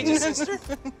Johnny Cage's sister?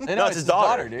 No, it's his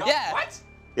daughter. dude. Yeah.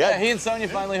 Yeah, he and Sonya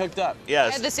finally hooked up.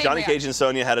 Yes, had the same Johnny Cage reaction. and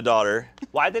Sonya had a daughter.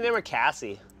 Why'd they name her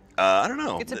Cassie? I don't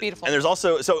know. It's a beautiful And there's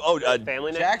also,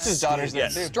 Family name? Jax's daughter's there yeah,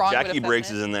 too. Strong Jackie but Briggs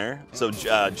effeminate. is in there.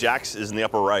 So Jax is in the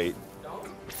upper right.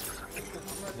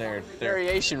 There.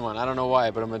 Variation one. I don't know why,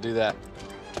 but I'm gonna do that.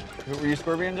 Were you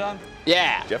Scorpion, John?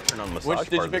 Yeah. Jeff turned on the massage Which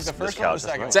did you part pick, of the this first one or the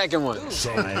couch. That's second nice.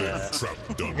 Second one. Solid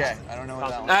trap done. Okay, I don't know what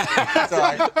that one is.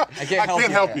 So I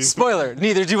can't help you. Spoiler,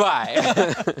 neither do I.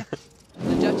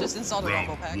 Jeff just installed a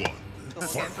rumble pack. One.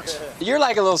 Fight. You're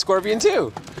like a little scorpion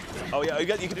too. Oh yeah, you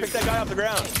can pick that guy off the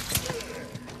ground.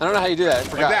 I don't know how you do that. I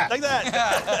forgot. Like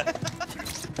that.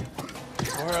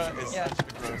 Laura is Yeah. such a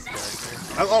gross character.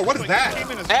 Oh, what is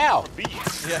that? Ow! What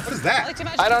is I that? like to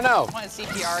imagine I don't know. he wanted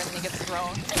CPR and then he gets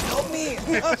thrown.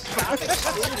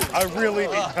 I really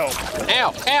need help.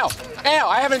 Ow! Ow! Ow!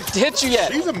 I haven't hit you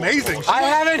yet. She's amazing. She's I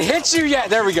like, haven't hit you yet.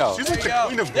 There we go. she's like the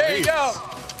queen of There you waves. go.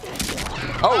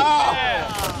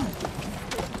 Oh!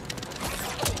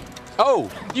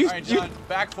 Oh! You! All right, John,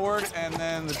 back forward and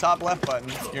then the top left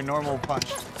button, your normal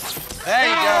punch. There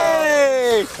you go.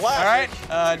 Hey! All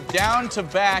right, down to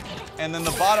back and then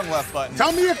the bottom left button.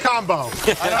 Tell me a combo.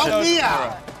 Help me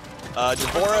out.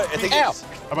 Deborah, I think Ow. it's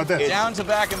How about this? Down to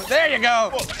back and there you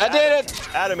go. I did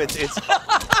it! Adam. It's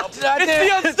I did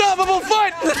it! Unstoppable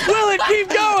fight. Will it keep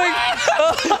going?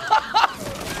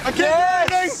 I can't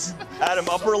do anything. Adam.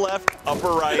 Upper left, upper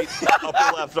right,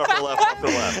 upper left, upper left, upper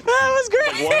left. That was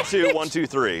great! Like 1, 2, 1, 2,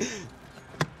 3.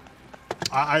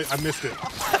 I missed it.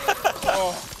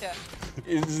 Yeah.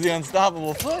 This is the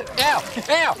unstoppable foot. Ow!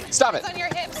 Ow! Stop it! It's on your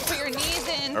hips. Put your knees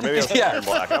in. Or maybe I was Yeah. in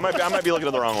black. I might be looking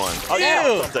at the wrong one. Oh Ew.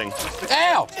 yeah, something.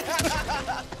 Ow!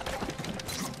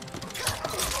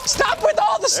 Stop with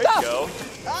all the There stuff!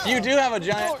 you go. You do have a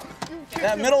giant.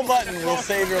 That middle button will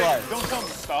save your life. Don't tell me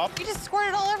to stop. You just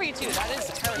squirted all over you two. That is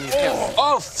terrible.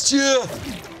 Oh, shit!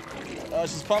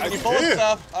 She's pumping you full of did.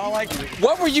 stuff. I don't like it.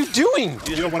 What were you doing?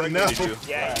 You don't want to know.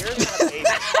 Yeah, you're not a baby.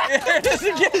 Here it is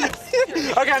again.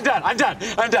 Okay, I'm done. I'm done.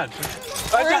 I'm done.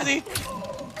 Where is he?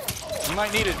 You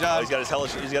might need it, Oh, John. he's got his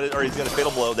hellish. He's got a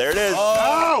fatal blow. There it is.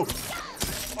 Oh!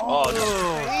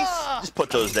 Oh, just put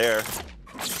those there.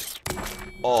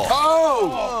 Oh,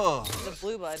 Oh! The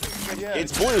blue blood.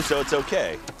 it's blue, so it's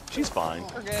okay. She's fine.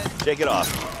 We're good. Shake it off.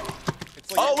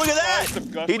 Oh, look at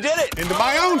that! He did it! Into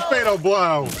my own fatal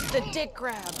blow. The dick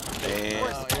grab. And,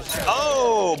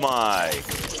 oh my!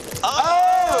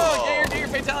 Oh, Oh! get your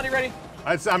fatality ready.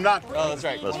 I'm not. Oh, that's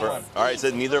right. That's right. All right, so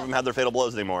neither of them have their fatal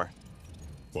blows anymore.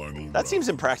 Final That seems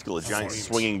impractical. A giant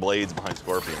swinging blades behind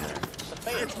Scorpion there.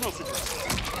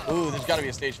 Ooh, there's got to be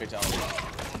a stage fatality.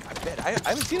 I bet. I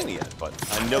haven't seen any yet, but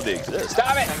I know they exist.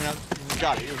 Stop it! I mean, you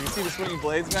got it. If you see the swinging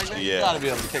blades back there, you Yeah. got to be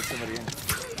able to kick somebody in.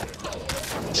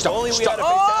 If only we had a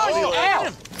fatality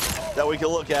list that we could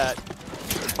look at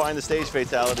and find the stage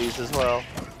fatalities as well.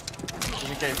 Just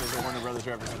in case there's a Warner Brothers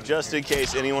representative. Just in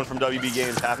case anyone from WB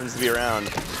Games happens to be around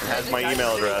and has my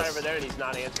email address. Over there and he's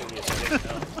not answering you. So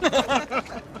I didn't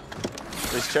know.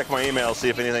 Please check my email, see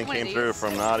if anything came through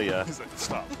from Nadia. He's like,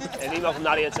 stop. An email from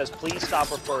Nadia that says, please stop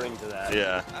referring to that.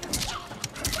 Yeah.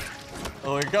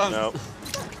 Oh, here it comes. Nope.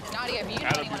 Nadia, if you know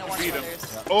Adam, anyone you at Warner beat him.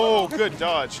 Brothers. Oh, good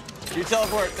dodge. You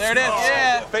teleport. There it is.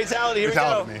 Yeah. Fatality, here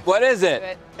Fatality we me. go. What is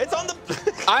it? It's on the...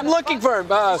 I'm looking for.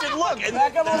 Look, and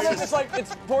Back up a little bit. It's like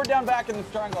it's poured down back in the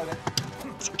triangle.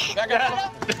 Back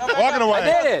up. Walking away.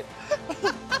 I did it.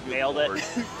 Nailed it.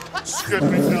 Good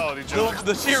fatality, John.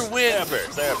 The sheer win.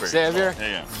 Xavier.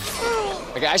 Yeah.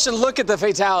 Okay, I should look at the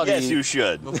fatality. Yes, you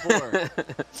should. Before.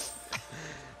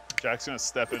 Jack's gonna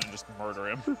step in and just murder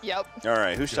him. Yep. All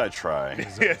right, who should I try?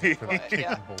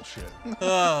 Yeah. Bullshit.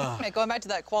 Yeah, going back to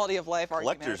that quality of life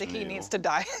argument, I Collector's think he new. needs to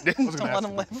die. I was Don't gonna let ask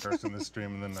him him live. first in this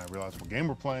stream, and then I realized what game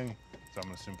we're playing, so I'm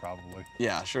gonna assume probably.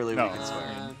 Yeah, surely No. we can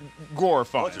swear. Gore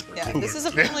fun. Yeah, this is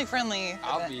a family-friendly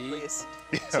event, be. please.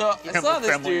 So I saw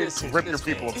this Family, dude. rip your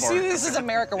people You see apart. This is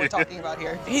America we're talking about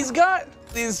here. He's got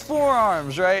these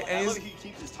forearms, right? And He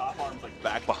keeps his top arms like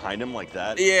back behind him like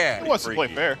that. yeah. He wants to play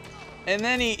Freaky. fair. And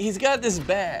then he's got this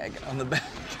bag on the back.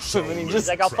 So then he He's just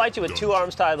like, I'll fight you with 2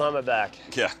 arms tied behind my back.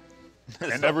 Yeah.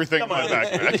 And everything in my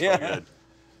backpack. Yeah. Good.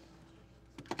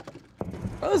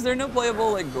 Oh, is there no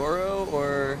playable like Goro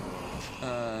or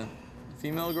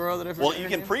female Goro that I forgot? Well, you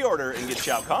can pre-order and get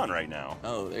Shao Kahn right now.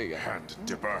 Oh, there you go. Hand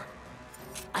dipper.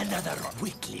 Another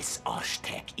witless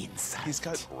Oshtek inside. He's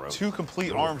got 2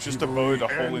 complete arms just devoted to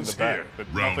holding the back, but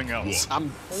Round nothing else. one.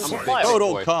 I'm a Fly.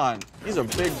 Total boy. con. He's a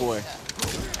big boy.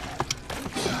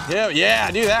 Yeah,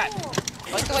 do that.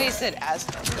 I like the way you said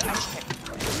Aztec.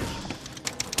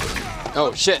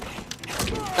 Oh shit.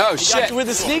 Oh Got shit. you with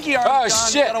the sneaky arm. Oh,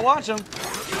 John. shit. You gotta watch him.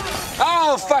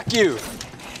 Oh fuck you.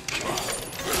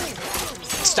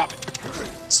 Stop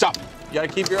it. Stop. You gotta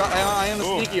keep your eye on the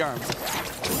sneaky arms.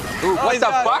 Ooh, what he's the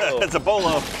got fuck? It's a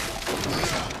bolo.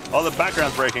 Oh, the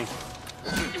background's breaking.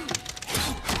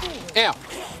 Ow.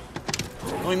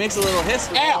 When he makes a little hiss,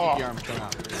 the Ow. sneaky arms come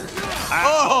out.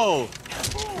 Oh!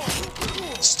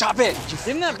 Stop it. Give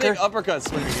him that big uppercut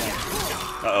swing again.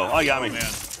 Uh-oh, I got me.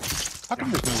 How come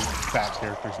there's no fat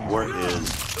characters in this? Where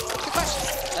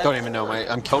is Don't even know my.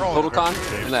 I'm Total Con.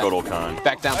 Total Con?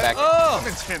 Back down, back. Oh!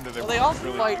 Intended Well, they all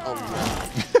fight a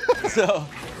lot. So,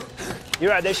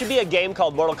 You're right, there should be a game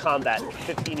called Mortal Kombat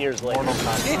 15 years later.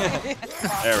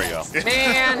 There we go.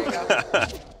 Man,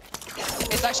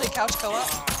 It's actually couch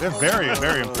co-op. They're very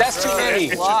impressive. that's too many.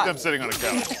 It's just them sitting on a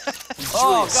couch.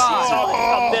 oh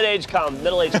god! Middle-aged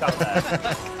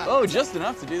combat. Oh, just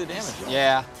enough to do the damage.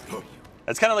 Yeah.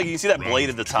 It's kind of like you see that blade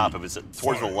at the top. If it's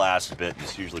towards the last bit,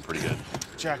 it's usually pretty good.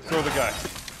 Jack, throw the guy.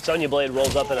 Sonya Blade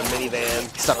rolls up in a minivan.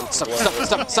 Stop it. Stop it. Stop it.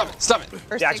 Stop it. Stop it. Stop it.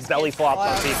 First Jack's things belly first. flopped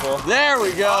on people. There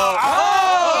we go.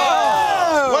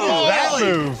 What is that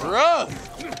move? Gross.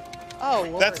 Oh,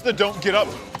 Lord. That's the don't get up.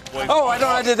 Blade. Oh, I know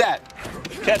I did that.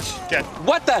 Catch. Get.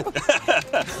 What the?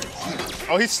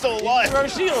 Oh, he's still alive. Throw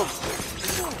shields.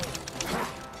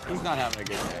 He's not having a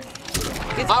good day.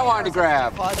 I wanted to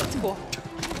grab. Oh, that's cool.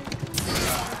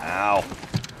 Ow.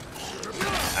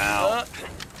 Ow.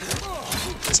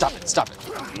 Stop it. Stop it.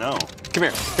 No. Come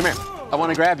here. Come here. I want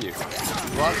to grab you.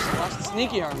 Watch the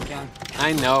sneaky arms, John.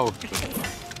 I know.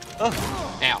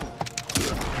 Ow.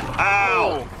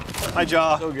 Ow. My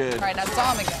jaw. So good. All right, now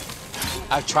saw him again.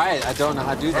 I've tried. I don't know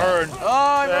how to do that. Burn. Oh,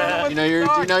 I ran You know your.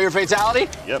 Do you know your fatality?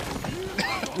 Yep.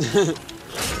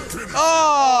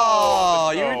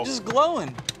 Oh, you Oh. were just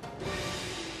glowing.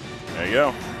 There you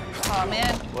go. Oh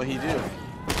man. What he do?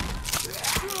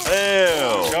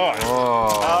 Ew. God.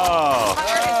 Oh.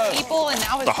 Fire his people and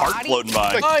now his The heart body. floating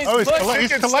by. Oh, he's Oh, he's pushing.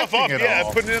 he's Picking stuff collecting up, it yeah,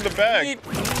 all. putting it in the bag.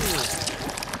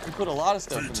 You put a lot of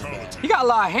stuff in the bag. You got a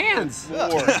lot of hands.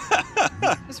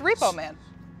 It's Repo Man.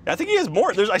 I think he has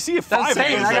more. I see 5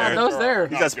 saying, hands I got there. those there.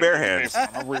 He's got spare hands.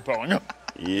 I'm repoing him.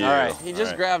 Yeah. All right. He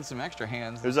just grabbed some extra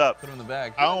hands. Who's up? Put them in the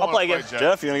bag. I don't want play to again. fight Jack.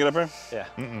 Jeff, you gonna get up here?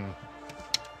 Yeah.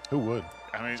 Who would?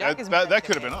 I mean, Jack is that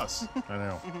could have been us. I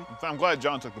know. I'm glad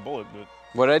John took the bullet, but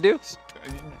What did I do?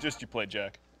 just you played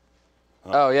Jack.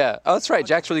 Oh yeah. Oh, that's right.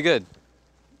 Jack's really good.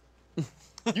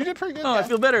 You did pretty good. Oh, I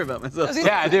feel better about myself.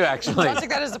 Yeah, I do actually. I'll take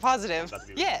that as a positive.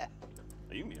 Yeah.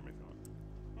 You can be here if you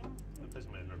want.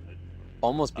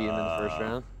 Almost beat him in the first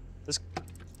round.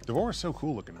 Devore is so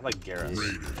cool looking. I like Garrus.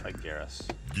 I like Garrus.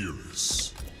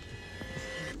 Gearus.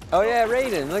 Oh yeah,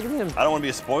 Raiden, look at him. I don't want to be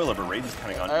a spoiler, but Raiden's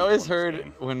kind of gone. I always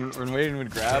heard when Raiden would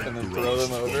grab and then throw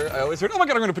them over, I always heard, oh my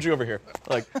god, I'm gonna put you over here.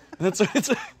 Like, that's it's.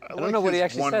 I don't know what he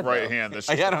actually one said. right though. hand that's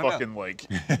I just don't know. fucking like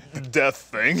death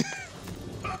thing.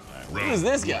 Who's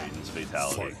this guy? Raiden's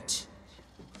fatality. Fight.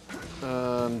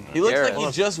 He looks Garrett. like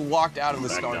he just walked out of the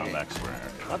Back down, Stargate. back square.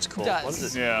 That's cool. Does. What is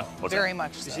this? Yeah. What's Very that?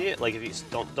 much You so. see it? Like if you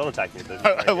don't attack me.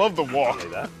 I love the walk.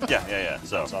 Like that. Yeah.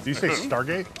 So, Do you say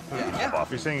Stargate? Yeah.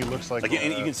 You're saying he looks like. like you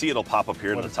can see it'll pop up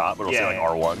here at the top, but it'll say like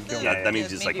R1. That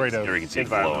means it's like maybe. here you can see it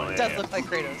Kratos. flowing. It does look like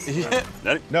Kratos.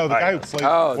 Yeah. No, the guy who played.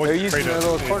 Oh, voiced they're using Kratos. their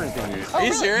little corner thingies. Are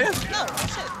you serious? No,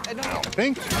 shit. I don't know. I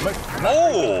think.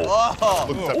 Oh!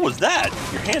 Look What was that?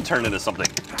 Your hand turned into something.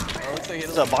 Oh, looks like he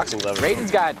It's a boxing glove.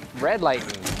 Raiden's got red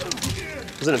lightning.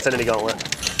 It's an Infinity Gauntlet.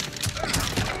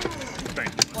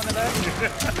 One of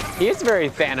those. He is very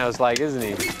Thanos-like, isn't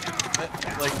he?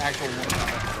 like actual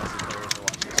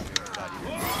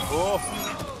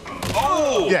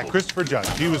Oh! Yeah, Christopher Judge.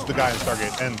 He was the guy in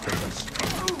Stargate and Kratos.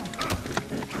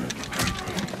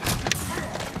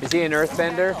 Is he an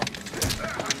earthbender?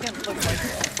 He didn't look like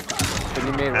it. But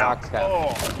he made rocks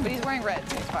happen. But he's wearing red,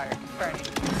 so he's fired. Burning.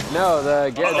 No,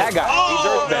 that guy. Oh, He's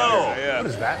earthbender. no. What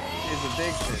is that? He's a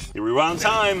big fish. He rewound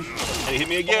time, and he hit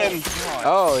me again.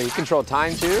 Oh, he controlled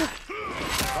time too?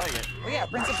 Oh yeah,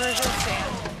 Prince of Persia,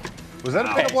 sand. Was that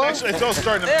a pick blow? Actually, it's all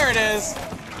starting to. There it is.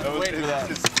 That was, Wait for that.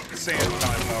 It's sand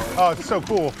time power. Oh, it's so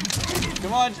cool.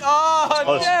 Come on.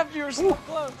 Oh, Jeff, you were so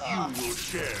close. You will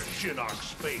share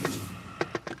Shinnok's fate.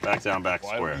 Back down, back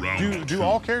square. Do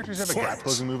all characters have a gap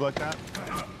closing move like that?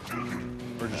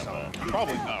 Or just some?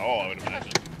 Probably not all, I would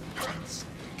imagine.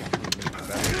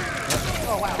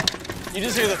 Oh wow. You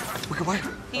just hear the.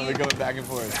 Oh, they're going back and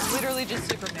forth. Literally just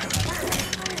Superman.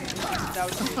 That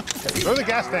was huge. Throw the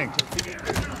gas tank.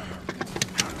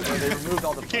 They removed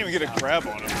all the. Can't even get a grab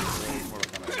on him.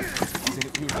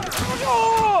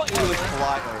 Oh, he was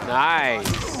flying.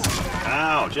 Nice.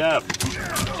 Ow, Jeff.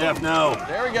 Jeff, no.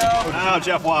 There we go. Ow,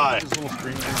 Jeff, why? This little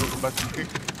screen with the button kick.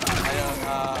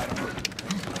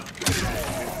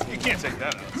 You can't take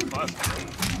that out. It's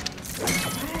possible.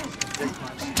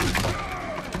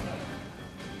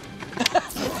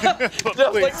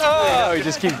 Like, Oh, he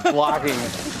just keeps blocking.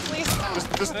 Please stop.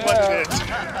 Just let it.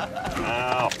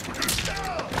 Ow.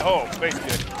 Oh, face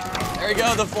kick. there we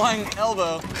go, the flying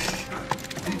elbow.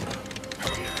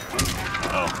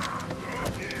 Oh.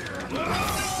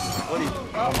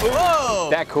 Whoa!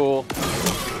 That cool.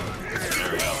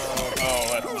 Oh,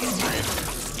 that's great.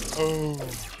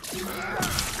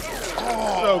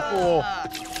 So cool.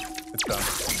 It's done.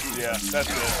 Yeah, that's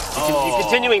it. He's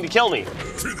continuing to kill me.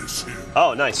 Finish him.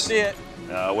 Oh, nice. See it.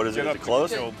 What is it? Get Is up it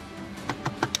close? killed.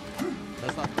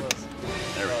 That's not close.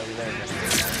 There we go.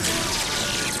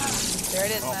 There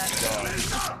it is, Matt.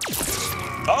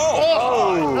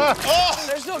 Oh!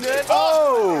 They're still good.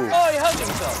 Oh! Oh, he hugged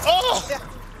himself.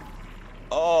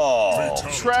 Oh!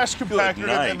 Trash compacted him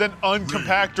night. and then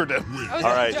uncompacted him. I was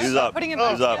All right, just who's up? Putting him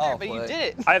Who's back up? together, but you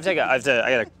did it. I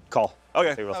got a call.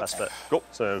 Okay. Real fast, but Cool.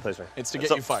 so replace me. It's to get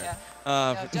So- you fired.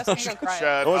 No, Jess can go cry.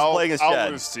 Chad, Who was I'll- playing as I'll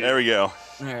Chad? lose to you. There we go.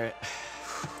 All right.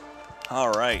 All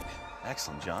right.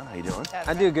 Excellent, John. How you doing?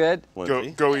 I do good.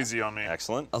 Lindsay? Go easy on me.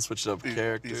 Excellent. I'll switch up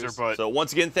characters. These are but. So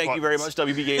once again, thank you very much,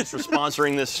 WB Games, for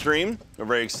sponsoring this stream. We're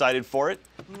very excited for it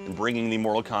and bringing the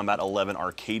Mortal Kombat 11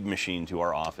 arcade machine to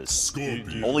our office.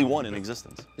 Scorpion. Only one in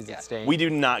existence. Is it staying? We do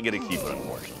not get to keep it,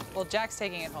 unfortunately. Well, Jack's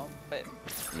taking it home, but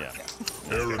Yeah,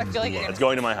 I feel like you're it's gonna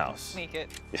going to my house. sneak it.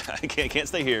 Yeah, I can't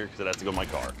stay here because it has to go in my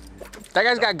car. That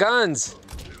guy's got guns.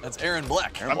 That's Aaron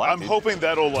Black. I'm hoping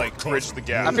that'll like bridge the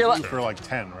gap. I feel like For like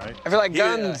 10, right? I feel like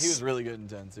Yeah, guns he was really good in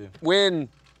 10 too. win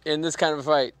in this kind of a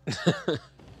fight.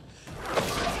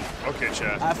 Okay,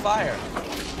 Chad. I fire.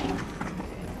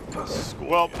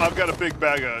 Well, I've got a big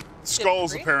bag of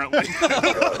skulls Three? apparently.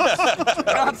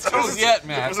 Not so yet, I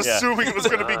man. was assuming it was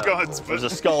going to be guns, There's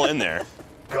but a skull in there.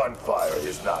 Gunfire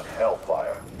is not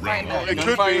hellfire. Right now. it could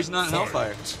Gunfire be. is not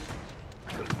hellfire.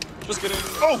 Just kidding.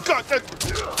 Oh God!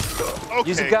 That. Okay.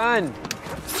 Use a gun.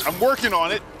 I'm working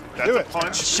on it. That's Do a it.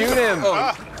 punch. Shoot him.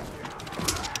 Ah.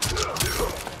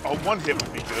 Oh, one hit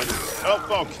would be good.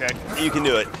 Oh, okay. You can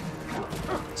do it.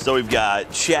 So we've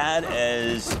got Chad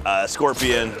as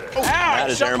Scorpion. Matt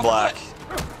as Aaron Black.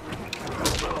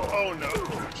 Oh no.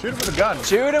 Shoot him with a gun.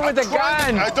 Shoot him with a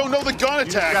Trying- gun. I don't know the gun You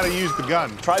just attack. gotta use the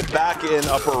gun. Try back in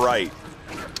upper right.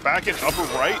 Back in upper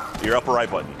right. Your upper right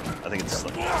button. I think it's.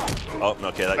 Oh,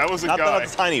 okay. That was a not guy. Not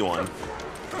the tiny one.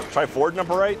 Try forward and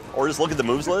upper right, or just look at the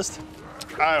moves list.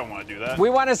 I don't want to do that. We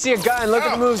want to see a gun. Look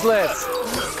at the moves list.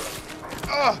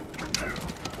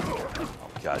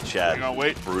 God, Chad. Hang on,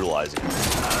 wait. Brutalizing him.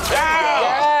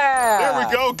 Yeah! There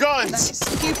we go, guns. Nice.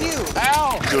 Pew pew.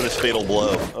 Ow! Doing his fatal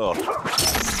blow. Oh.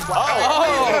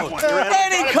 Oh!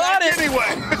 And he caught it!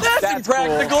 Anyway. That's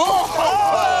impractical!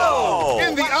 Oh!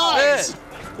 In the eyes.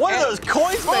 What are those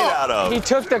coins made out of? He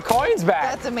took the coins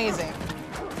back. That's amazing.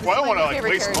 Well, I don't want to like favorite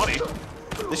waste money. character.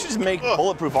 They should just make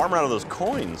bulletproof armor out of those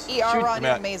coins. ER Ron,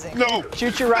 you're amazing. No.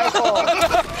 Shoot your rifle. You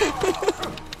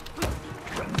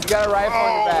got a rifle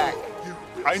on your back.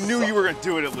 I knew you were going to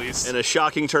do it at least. In a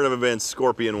shocking turn of events,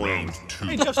 Scorpion wins.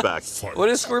 Hey, Jeff's back. What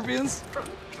is Scorpions?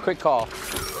 Quick call.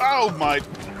 Oh, my.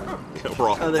 We're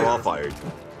all fired.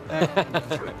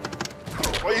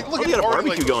 Well, you look Oh, at you got a Art,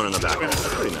 barbecue like, going in the back. That's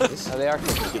pretty nice. Oh, they are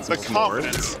cooking. Get the some s'mores.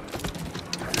 confidence.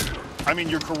 I mean,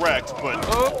 you're correct, but.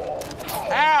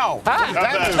 Ow! Not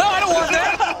that. No, I don't want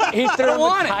that! He threw him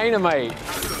want with it. dynamite.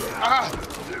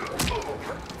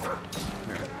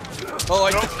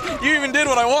 Oh, you even did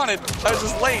what I wanted. I was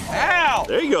just late. Ow!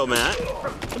 There you go, Matt.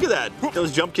 Look at that.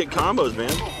 Those jump kick combos,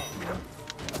 man.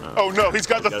 Oh, no, he's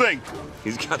got the thing.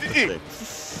 He's got the thing.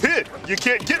 Hit. You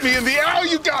can't get me in the. Ow,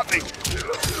 you got me.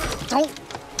 Don't.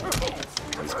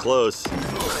 He's close.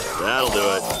 That'll do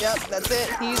it. Yep, that's it.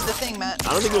 He used the thing, Matt.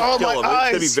 I don't think it'll kill him. my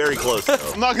It's going to be eyes. very close, though.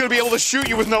 I'm not going to be able to shoot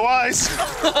you with no eyes.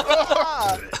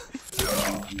 I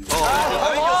think you'll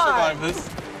survive this.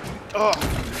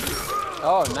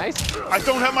 Oh, nice. I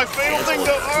don't have my fatal thing,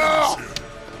 though. Oh.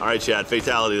 All right, Chad,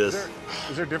 fatality this.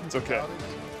 Is there a difference? Okay.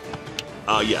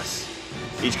 Yes.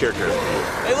 Each character.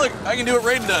 Hey, look, I can do what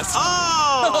Raiden does.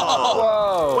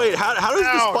 Oh! Whoa. Wait, how does the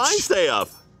Ouch. spine stay up?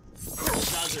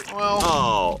 Well,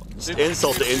 Oh, just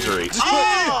insult to injury. just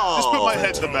put my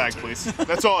head in the bag, please.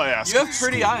 That's all I ask. You have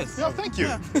pretty eyes. No, thank you.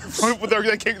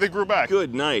 They grew back.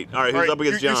 Good night. All right, who's All right, up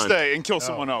against you John? stay and kill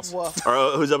someone else. Whoa.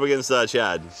 Or who's up against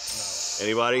Chad?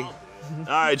 Anybody? All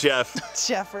right, Jeff.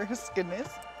 Jeffers, goodness.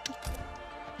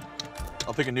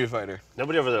 I'll pick a new fighter.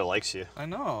 Nobody over there likes you. I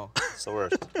know. It's the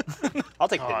worst. I'll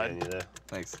take pity on you there.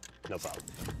 Thanks. No problem.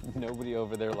 Nobody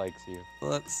over there likes you.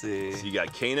 Let's see. So you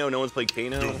got Kano. No one's played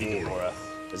Kano.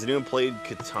 Has anyone played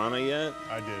Katana yet?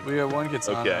 I did. We got one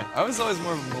Katana. Okay. I was always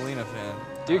more of a Melina fan.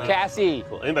 Do Cassie.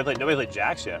 Cool. Nobody played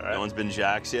Jax yet, right? No one's been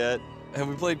Jax yet. Have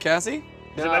we played Cassie?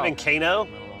 Has it not been Kano?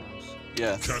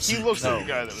 Yes. He looks like a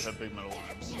guy that would have big metal arms.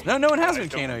 No one has I been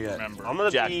don't Kano yet. remember. I'm gonna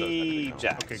Jax be does.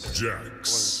 Jax. Okay, good.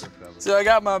 Jax. So I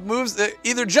got my moves,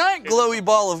 either giant glowy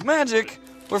ball of magic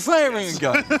or firing a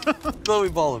gun.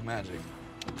 Glowy ball of magic.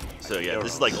 So yeah,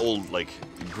 this is like old, like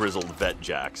grizzled vet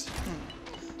Jax.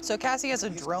 So Cassie has a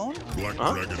drone? Black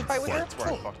Huh? Dragon To fight with her? fight.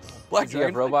 Cool. Black Does he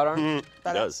have Dragon. robot arms?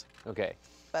 He does. Okay.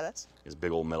 Badass. His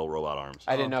big old metal robot arms.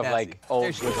 I didn't know if Cassie. like old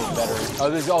was better. Oh,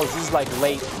 this is like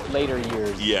later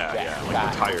years. Yeah, like Got it.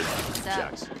 retired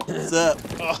Jax. What's up?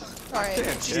 All right.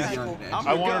 She's Yeah. cool.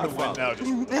 I wanted to win now. Just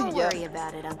Don't Yeah. worry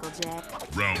about it, Uncle Jack.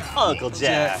 Round Uncle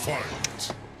Jack. fight.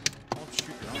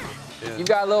 You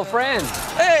got a little friend.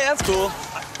 Hey, that's cool.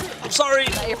 I'm sorry.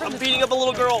 I'm beating up a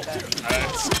little girl.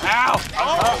 Ow!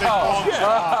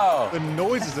 Oh. The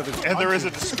noises of his and there is a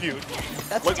dispute.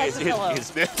 That's Look, the type of pillow.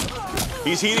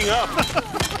 he's heating up.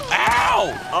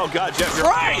 Ow! Oh God, Jeff, you're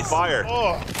Christ! on fire.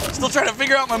 Oh, Still trying to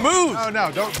figure out my moves. Oh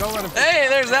no! Don't let him. Hey,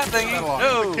 there's that thingy.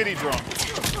 Oh, kitty drum.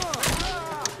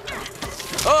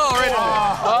 oh, right in there.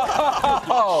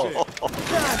 Oh.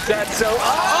 That's so.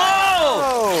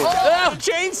 Oh,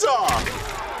 chainsaw.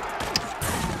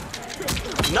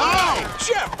 No,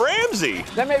 Jeff Ramsey.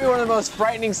 That may be one of the most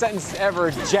frightening sentences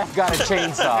ever. Jeff got a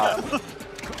chainsaw.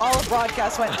 All of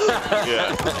broadcast went.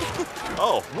 Yeah.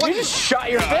 Oh, You just shot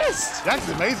your fist. That's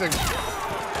amazing.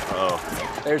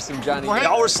 There's some Johnny.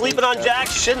 Y'all were sleeping on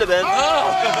Jax. Shouldn't have been.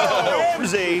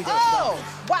 Ramsey. Oh,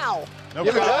 wow. No,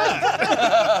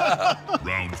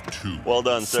 Round two. Well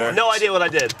done, sir. No idea what I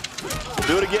did.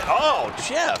 Do it again. Oh,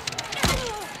 Jeff.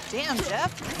 Damn,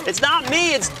 Jeff. It's not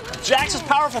me. It's Jax's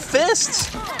powerful fists.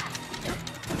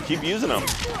 Keep using them.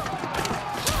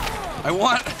 I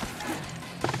want.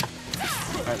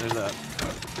 All right, there's that.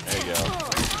 There you go.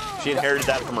 She inherited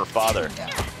that from her father.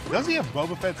 does he have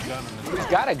Boba Fett's gun in this?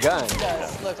 He's got a gun. It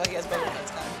does look like he has better than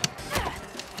his gun.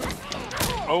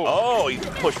 Oh, he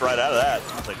pushed right out of that.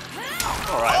 It's like,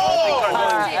 all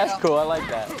right. That's cool. I like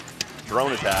that.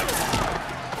 Drone attack.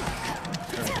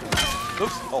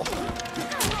 Oops. Oh.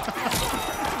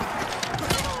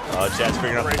 Oh, Chad's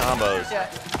figuring out the combos. Yeah,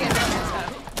 can't do his gun.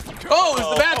 Oh, it's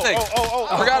the bad thing.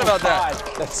 I forgot about that.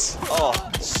 God, that's. Oh.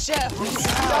 Chef.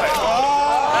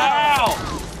 Ow!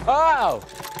 Oh.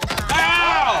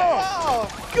 Ow!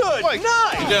 Good night.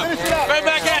 Yeah. Right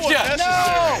back at you.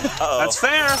 That's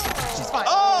fair. She's fine.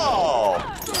 Oh.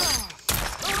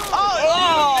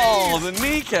 Oh, the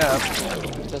kneecap.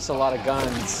 Just a lot of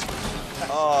guns.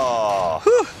 Oh.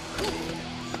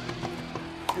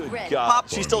 Good God.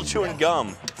 She's still chewing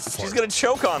gum. She's going to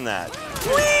choke on that.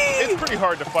 It's pretty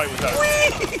hard to fight without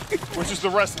it, which is the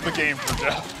rest of the game for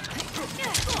Jeff.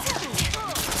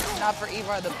 Not for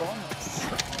Ivar the boneless.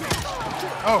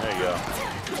 Oh. There you go.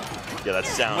 Yeah, that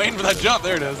sound. Waiting for that jump.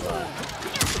 There it is.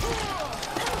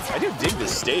 I do dig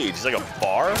this stage. It's like a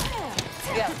bar.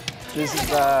 Yeah. This is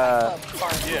yeah.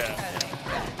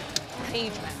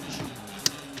 Cage match.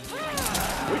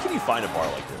 Where can you find a bar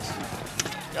like this?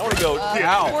 I want to go.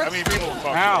 I mean, people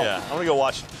talk. Yeah, I want to go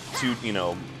watch two,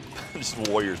 just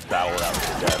warriors battle it out to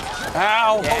death.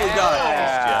 Ow! Yeah. Holy God!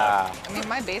 Yeah. I mean,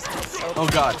 my basement is so. Oh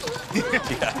God.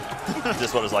 Yeah.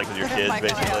 Just what it's like with your kids,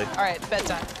 basically. All right,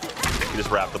 bedtime. You just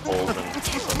wrap the poles in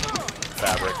some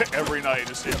fabric. Every night,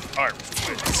 just all right.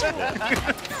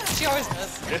 She always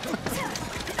does.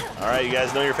 All right, you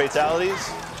guys know your fatalities?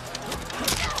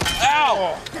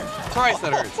 Ow! Christ,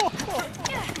 that hurts.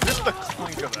 Just the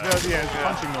clink of that. Yeah, his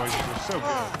punching noises are so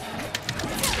good.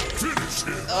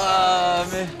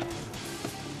 Man.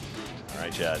 All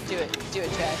right, Chad. Do it,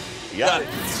 Chad. You got it.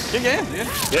 Good game, dude.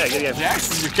 Yeah, good game.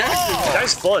 Jackson, your character.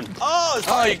 That's fun. Oh, it's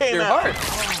fun. Your heart.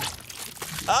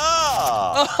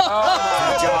 Oh!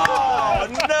 Oh,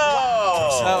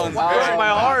 no! Where's my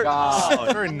heart?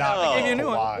 Very not. I gave you a new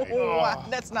one. Wow,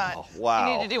 that's not. Wow.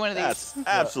 You need to do one of these. That's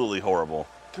absolutely horrible.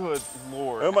 Good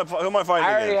Lord. Who am I fighting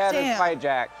I already against? had a fight,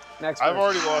 Jack. Next I've person.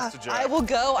 already lost to Jack. I will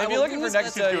go. If you're looking for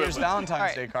next but- year's Valentine's All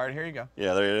right. Day card, here you go.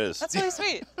 Yeah, there it is. That's really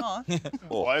sweet. Aw.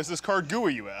 Why is this card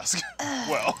gooey, you ask?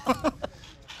 Well.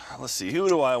 Let's see. Who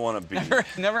do I want to be?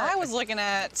 Never I was looking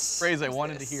at. phrase I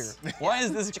wanted to hear. Why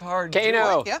is this card?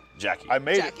 Kano. Yeah. Jackie. I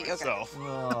made Jackie, it okay. myself.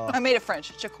 I made it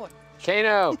French. Chakoi.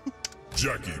 Kano.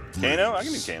 Jackie. Kano? I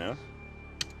can do Kano.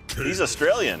 He's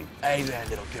Australian. Hey there,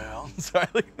 little girl. Sorry.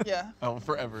 Yeah. Oh,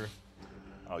 forever.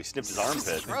 Oh, he snipped his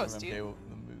armpit. Gross, Okay, dude. well,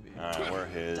 the movie. All right, where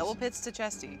his? Double pits to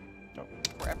chesty Nope.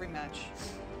 for every match.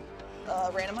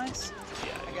 Randomize?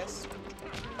 Yeah. I guess.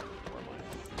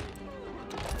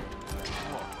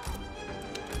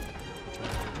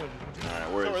 All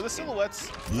right, where So are is? the silhouettes?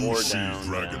 More Bullshit down.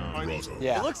 Dragon down. Grotto.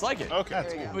 Yeah. It looks like it. Okay.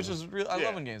 That's cool. Which is real. I Yeah.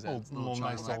 love when games have Little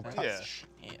nice little touch.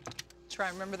 Yeah. Try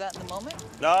and remember that in the moment.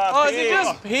 Ah, Oh, is he pig.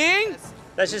 just peeing?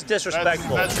 That's just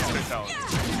disrespectful. That's his fatality. I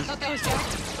thought that was Jack.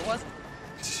 It wasn't.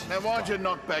 Now why'd you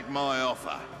knock back my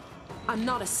offer? I'm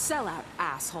not a sellout,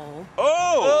 asshole.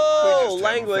 Oh! Oh,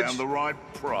 language. Found the right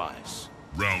price.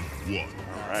 Round one.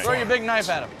 All right. Throw your big knife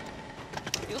at him.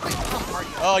 You look like Tom Hardy.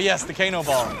 Oh yes, the Kano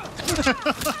ball.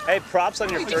 Hey, props on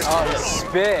your first Oh, kill.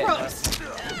 spit. Gross.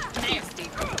 Nasty.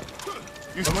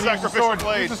 Use the sacrificial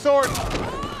blade. Use the sword.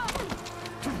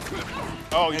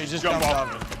 Oh, you He just jump jumped off.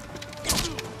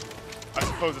 I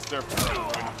suppose it's there for the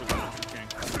waiting for the king.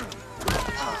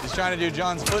 He's trying to do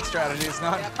John's foot strategy. It's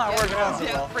not working out so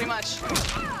Yeah, well. pretty much.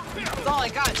 That's all I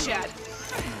got, Chad.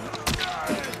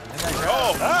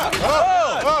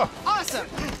 Oh! Awesome.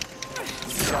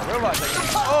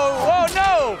 Oh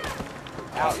no!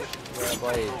 Ouch. With a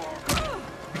blade.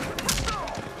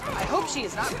 I hope she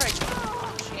is not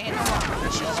pregnant. She ain't no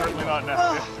longer. She's certainly not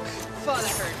now. Fuck,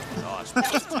 that hurt.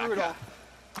 That was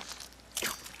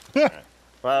brutal.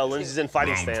 Well, Lindsay's in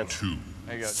fighting Round stance. two.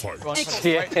 There you go. Fight.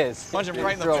 She is. Punch him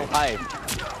right in the Throw face. pipe.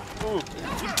 Go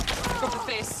for the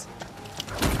face.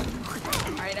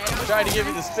 All right, I know. Tried to give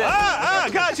you the spit. Ah!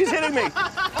 God, she's hitting me.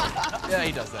 Yeah,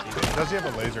 he does that. He does. Does he have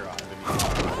a laser eye?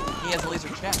 He has a laser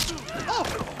chest. Oh,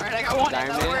 all right, I got one.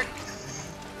 Diamond. That'll work.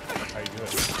 How you do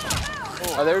it?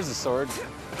 Oh, there's the sword.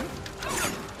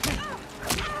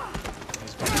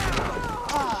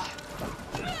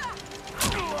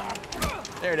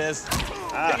 There it is.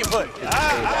 Ah. Take your foot. Hey,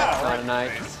 that's not a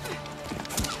knife.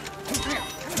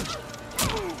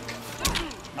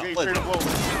 You get your blow.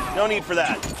 No need for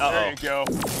that. There Uh-oh. you go. All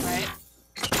right.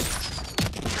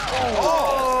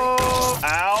 Oh!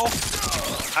 Ow!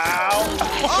 Ow!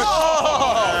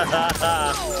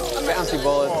 Bouncy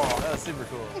bullets. That was super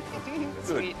cool.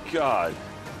 Good God.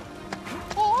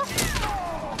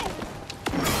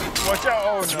 Watch out.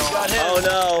 Oh, no. Oh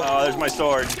no. Oh, there's my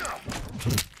sword.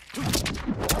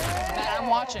 Matt, I'm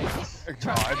watching.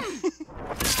 God.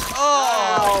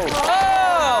 Oh!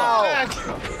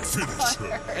 Finish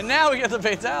her. And now we get the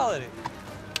fatality.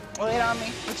 Lay it on me.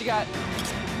 What you got? You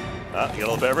got a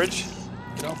little beverage?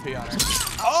 Don't pee on her.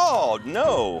 Oh,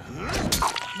 no.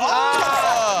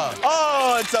 Oh!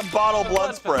 Oh, it's a bottle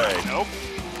blood spray. Nope.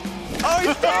 Oh,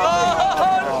 he's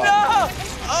Oh no!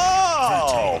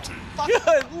 Oh!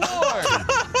 Good lord!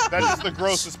 That is the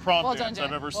grossest prom Well done, dance I've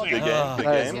Jack. ever Well seen. Good game. Good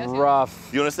That is game. rough.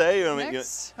 You want to say? You want me?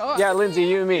 Next. Oh, Yeah, Lindsay,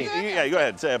 you and me. Yeah, go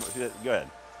ahead. Say it. Go ahead.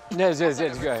 No, go ahead.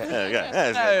 Yeah, go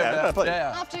ahead. Yeah. Play.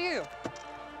 After you.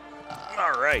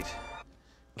 All right.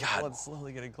 Well, God, it's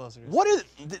slowly getting closer. what is?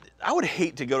 I would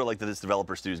hate to go to like this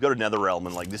developer studios, go to NetherRealm,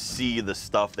 and like just see the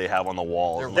stuff they have on the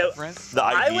walls. Their and, reference? the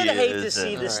I would hate to ideas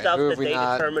see and- the stuff that they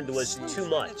determined was too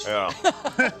much. Yeah.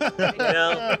 You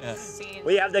know?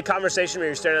 We have the conversation where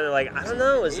you're staring there like, I don't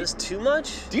know, is this too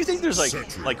much? Do you think there's like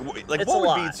It's what a would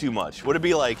lot. be too much? Would it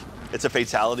be like it's a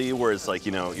fatality where it's like,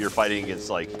 you know, you're fighting against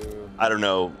like, I don't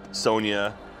know,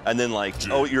 Sonya, and then like,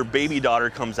 oh, your baby daughter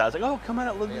comes out, it's like, oh, come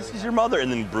out, look, this is your mother,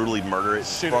 and then brutally murder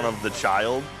it in front of the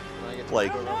child?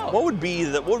 Like, what would be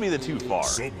the too far?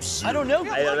 I don't know.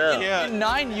 I don't know. In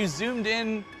 9, you zoomed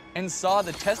in and saw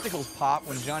the testicles pop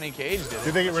when Johnny Cage did it.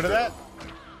 Did they get rid of that?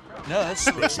 No, that's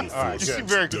All right, You seem good.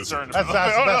 very concerned That's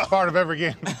about the best part of every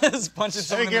game. Just punching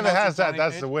someone Any in the game that nuts has with that, Johnny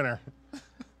that's the Cage. winner.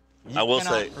 I will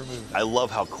cannot say, remove I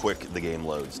love how quick the game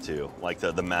loads too. Like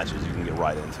the matches, you can get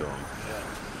right into them.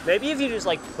 Maybe if you just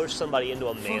like push somebody into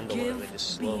a mandala and they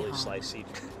just slowly slice each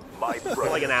for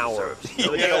like an hour. It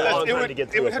would take a long time to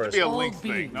get through It would a have to be a person. link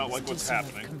thing, not like what's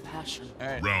happening. All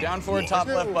right, Round down forward, one. top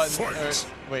left button.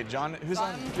 Wait, John, who's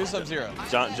Sub-Zero?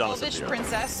 John Little bitch Sub-Zero.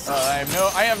 princess.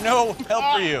 I have no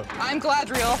help for you. I'm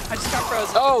Gladriel. I just got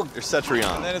frozen. Oh, You're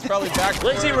Cetrion. and then it's probably back.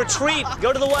 Lindsay, forward, retreat!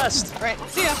 Go to the west! Right,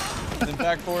 see ya. and then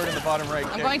back forward in the bottom right.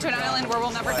 I'm kick. going to an island where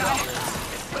we'll never die.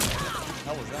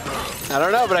 How was that? I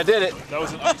don't know, but I did it. That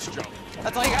was an ice jump.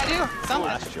 That's all you gotta do.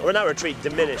 Something. Or not retreat,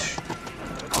 diminish.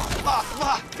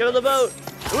 Get on the boat!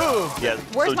 Yeah.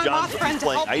 Where's so my John's moth friend to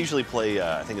playing. help I me? usually play.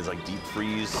 I think it's like Deep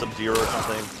Freeze Sub-Zero or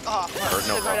something. Oh, Or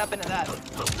no, slid right up into that.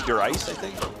 Pure Ice, I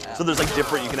think. So there's like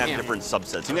different. You can have different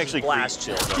subsets. You can actually Blast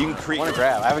create. chill. You can create. I want to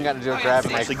grab. I haven't gotten to do a grab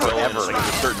in like actually go in and forever. like,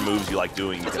 there's certain moves you like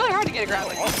doing. You It's can really hard to get a grab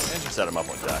like this. set them up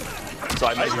like that. So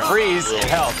I make Freeze, it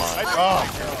helps.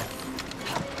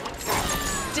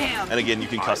 Damn. And again, you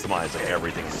can customize like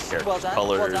everything in the character. Well done,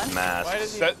 Colors, well done. masks. Why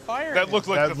does he That, fire? that looked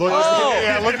like That the looked, fire.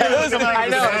 yeah, look at it. I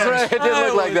know, that's what it did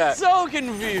look like that. So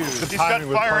confused. He's got timing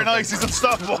was fire and perfect. ice. He's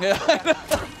unstoppable.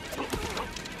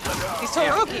 He's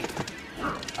Todoroki.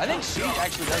 I think she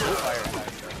actually does do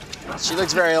fire. She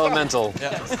looks very elemental. Yeah,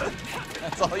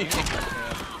 that's all you need.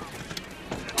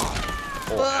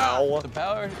 Ow. The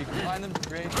power, you can find them,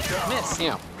 great. Miss.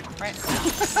 Yeah. Right.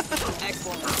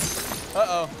 Excellent.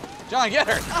 Uh-oh. John, get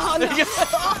her. Oh, no. I really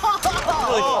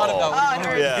thought about what you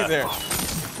wanted to do there.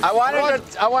 I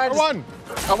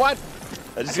want.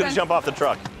 I'm just gonna jump off the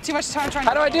truck. Too much time trying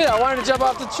How to. do I do that? I wanted to jump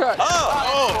off the truck.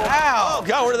 Oh,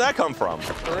 God, where did that come from?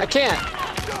 I can't.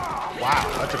 Wow,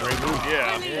 that's a great move.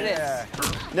 Yeah. It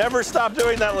is. Never stop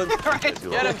doing that. Right.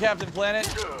 Get him, Captain Planet.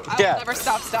 I Yeah. will never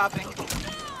stop stopping.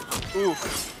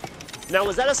 Now,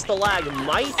 was that a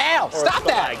stalagmite? Ow, or stop a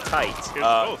that. stalactite?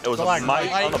 It was a Stalagmite.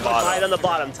 mite on the Mite bottom. on the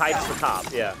bottom, tights the top,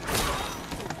 yeah.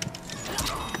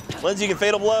 Lindsay, you can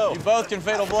fatal blow. You both can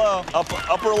fatal blow.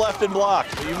 Upper left and block.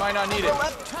 But you might not need it.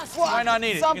 You might not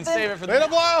need it. You Something. can save it for Fatal the.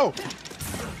 blow!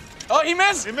 Oh, he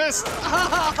missed. He missed.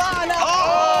 Oh, no.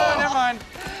 Oh, never mind.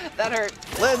 That hurt.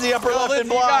 Lindsay, upper Oh, left Lindsay, and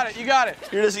you block. got it. You got it.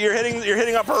 You're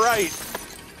hitting upper right.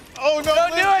 Oh, no.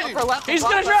 Don't do it. Upper left He's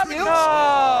block gonna drop by it. two.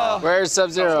 No. Where's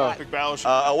Sub-Zero? Epic battleship.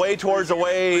 Away towards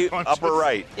away, upper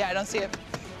right. Yeah, I don't see it.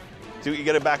 So you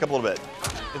get it back up a little bit.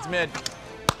 It's mid.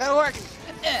 That'll work.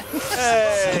 I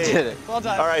Hey. did it. Well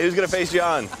done. All right, who's gonna face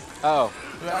John? Oh,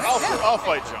 I'll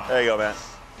fight John. There you go, man.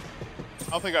 I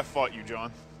don't think I fought you,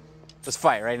 John. let's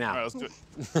fight right All right, now. let's do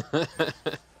it.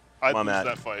 I'd on, lose Matt.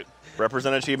 that fight.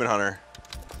 Represent Achievement Hunter.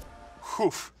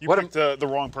 Whew, you What picked the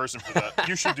wrong person for that.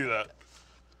 You should do that.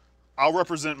 I'll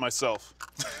represent myself.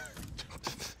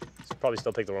 Probably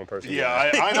still pick the wrong person. Yeah,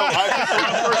 I know.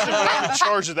 I'm the person, but I'm in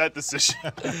charge of that decision.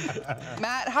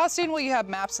 Matt, how soon will you have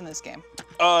maps in this game?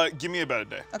 Give me about a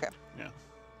day. Okay.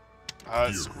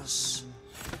 Yeah.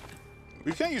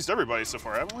 We've kind of used everybody so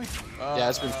far, haven't we? Yeah,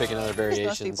 it's been picking other Most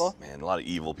variations. people. Man, a lot of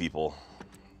evil people.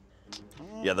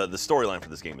 Yeah, the storyline for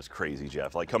this game is crazy,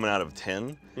 Jeff. Like coming out of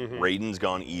 10, Raiden's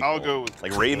gone evil. I'll go with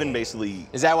like Raven basically.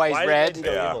 Is that why he's Why did red? Raiden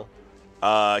go Yeah. evil?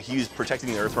 He's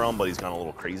protecting the Earth Realm, but he's gone a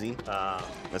little crazy.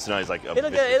 That's now he's like a It'll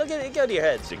go to your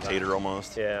head. dictator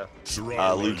almost. Yeah.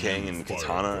 Liu Kang and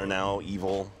Katana are now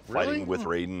evil, fighting with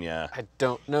Raiden. Yeah. I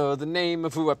don't know the name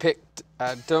of who I picked.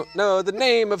 I don't know the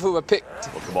name of who I picked.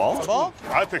 What, Cabal? Cabal?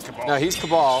 I picked Cabal. No, he's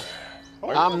Cabal.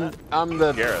 I'm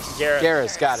the Garrus.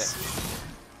 Garrus, got it.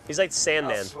 He's like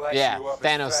Sandman. Yeah,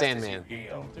 Thanos Sandman.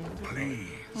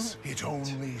 Please, it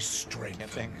only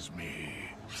strengthens me.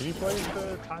 Did you play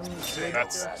the time?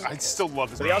 I still love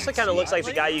his But he also kind of looks like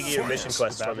the guy you get your mission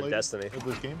quests from in Destiny.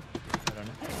 This game? I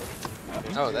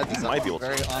don't know. Oh, that does Might be able to.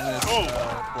 Very ominous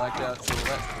blacked out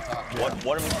silhouette at the top.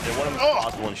 What is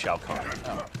possible in Shao Kahn?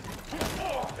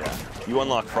 Yeah. You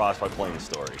unlock Frost by playing the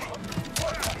story.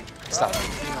 Stop.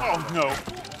 Oh,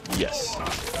 no. Yes.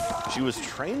 She was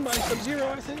trained by Sub-Zero,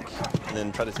 I think, and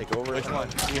then tried to take over. Which one?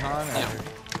 Jihan?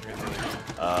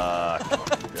 I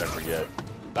forget.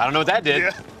 I don't know what that did.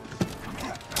 Yeah.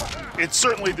 It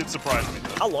certainly did surprise me.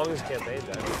 How long is the campaign,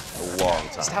 guys? A long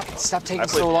time. Stop taking I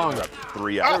so long. played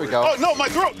 3 hours. There we go. Oh, no, my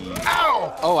throat!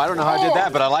 Ow! Oh, I don't know how I did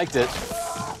that, but I liked it.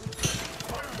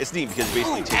 It's neat because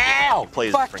basically Ow!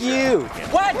 plays Fuck different you!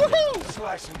 characters. What?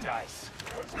 Slice and dice.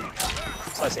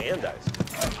 Slice and dice.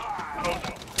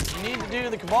 You need to do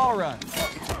the Cabal run.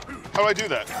 How do I do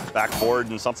that? Backboard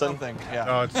and something? Something, yeah.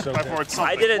 Oh, it's so Backboard good.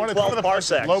 something. I did it in One of 12 the punches.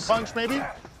 parsecs. Low punch, maybe?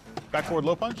 Backboard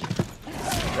low punch?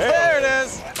 There it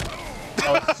is.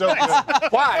 Oh, it's so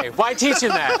good. Why? Why teach him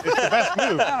that? It's the best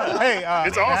move. Hey,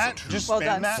 It's Matt, awesome. just Well spam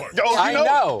done. that. Oh, I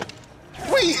know.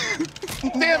 Wait!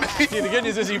 Damn it! See, the good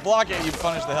news is you block it, you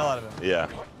punish the hell out of him. Yeah.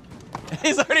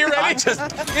 He's already ready. I just.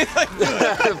 He's like,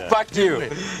 Fuck you.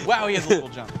 wow, he has a little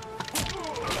jump.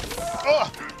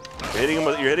 Oh, You're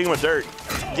hitting him with dirt.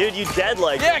 Dude, you dead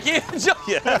like. Yeah, keep jump.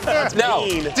 Yeah. That's No.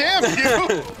 mean. damn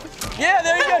you! Yeah,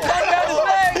 there you go. Talk about his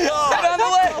leg. Sit on the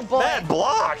leg. Matt,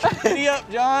 block. Giddy up,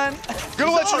 John.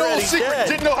 Gonna let you know a already secret. dead.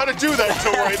 Didn't know how to do that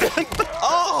until right then.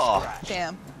 Oh.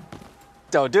 Damn.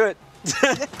 Don't do it.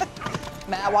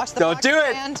 Matt, watch the Don't box do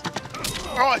it. stand.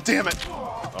 Oh, damn it.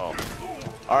 Oh.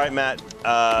 All right, Matt.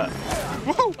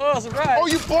 Woo. Oh, surprise. Oh,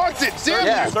 you blocked it. Damn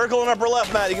Yeah. you. Circle and upper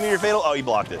left, Matt. You can do your fatal. Oh, you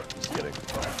blocked it. Just kidding.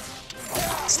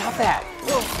 Stop that.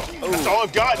 That's all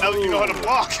I've got now that you know how to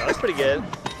block. That's pretty good.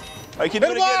 Oh, you can do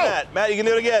it Hit again, low. Matt. Matt, you can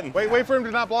do it again. Wait for him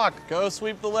to not block. Go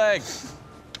sweep the leg.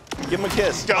 Give him a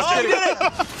kiss. Gotcha. Oh, you did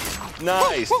it.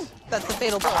 Nice. That's the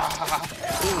fatal blow.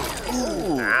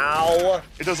 Ow.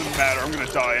 It doesn't matter. I'm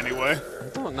gonna die anyway. I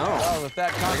don't know. Oh, with that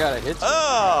I con- gotta hit you.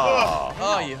 Oh.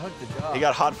 Oh, you hooked the jaw. He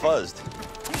got hot fuzzed.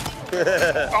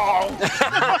 Oh.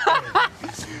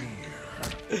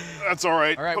 That's all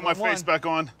right. All right, Put my 1-1. face back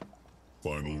on.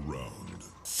 Final round.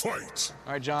 Fight.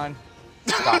 All right, John.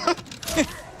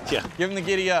 Yeah. Give him the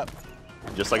giddy up.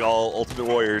 Just like all Ultimate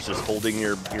Warriors, just holding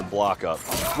your block up.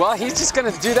 Well, he's just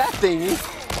gonna do that thingy.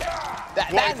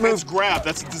 That move's grab.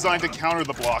 That's designed to counter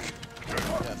the block.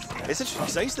 It's interesting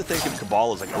because I used to think of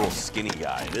Cabal as like a real skinny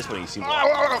guy. This one he seems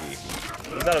like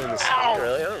He's not even this skinny,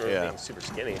 really. I don't remember being super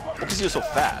skinny. because he was so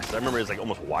fast. I remember he was like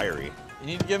almost wiry. You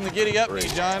need to give him the giddy up, me,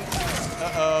 John.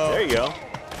 Uh-oh. There you go.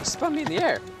 Just spun me in the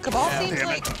air. Cabal Yeah. seems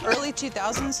like early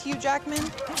 2000s Hugh Jackman,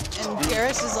 and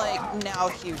Garrus is like now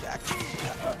Hugh Jackman.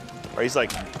 Or he's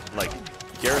like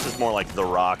Garrus is more like The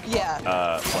Rock.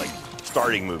 Yeah. Like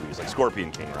starting movies like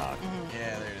Scorpion King Rock.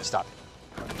 Yeah, there it is. Stop.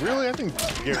 Really? I think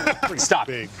Garrett's pretty Stop.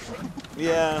 big.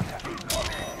 Yeah.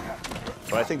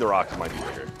 But I think The Rock might be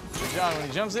bigger. John, when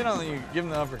he jumps in on you, give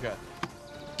him the uppercut.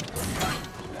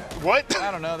 What? I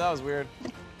don't know, that was weird.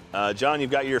 John, you've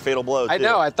got your fatal blow. I too.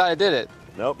 know. I thought I did it.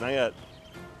 Nope, not yet.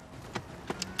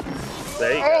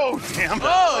 There you go. Oh, damn.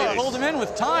 Oh, he pulled him in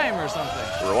with time or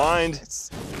something. Rewind.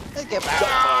 Let's get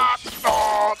back.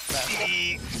 Oh,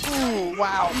 Ooh,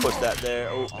 wow. Push that there.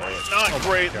 Oh, not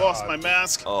great. Lost my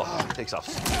mask. oh, takes off.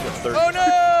 30. Oh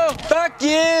no! Fuck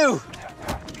you!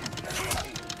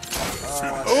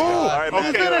 Oh, All right,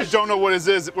 Matt. okay. I don't know what it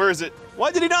is. Where is it?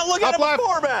 Why did he not look at Top it left.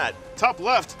 before, Matt? Top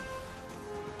left.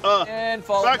 And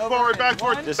fall Back over forward, and back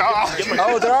forward. one. Just Ah. give him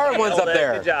Oh, there are ones up Good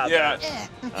there. job. Yeah.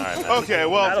 All right, Matt. Okay,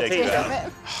 well, That'll Take teach it you.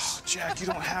 out. Jack, you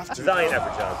don't have to. Valiant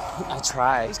effort, John. I'll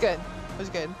try. It was good. It was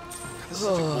good.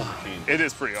 It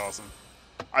is pretty awesome.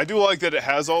 I do like that it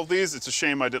has all of these. It's a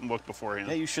shame I didn't look beforehand.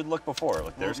 Yeah, you should look before.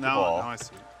 Look, there's now, Cabal. now I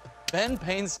see. Ben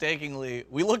painstakingly,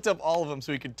 we looked up all of them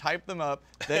so we could type them up,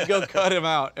 then go cut them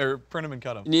out, or print them and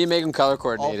cut them. You need to make them color All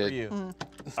for coordinated. you.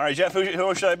 All right, Jeff,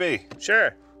 who should I be?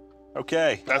 Sure.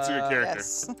 Okay. That's your character.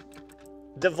 Yes.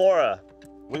 Devora.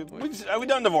 We've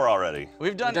done Devore already.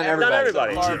 We've done done everybody.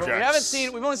 everybody. so far, but we Jax. haven't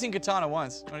seen. We've only seen Katana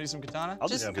once. Want to do some Katana? I'll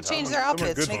Just do Katana. change their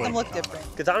outfits, good make them ones. look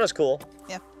different. Katana's cool.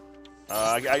 Yeah.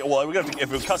 Well, we got to, if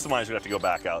it was customized, we'd have to go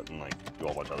back out and like do a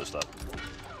whole bunch of other stuff.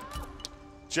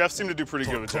 Jeff seemed to do pretty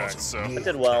good with Jax, so. I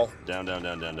did well. Down, down,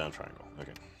 down, down, down, triangle.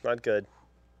 Okay. Not good.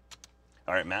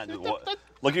 All right, Matt.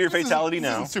 Look at your fatality This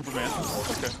now. isn't Superman.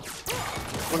 Okay.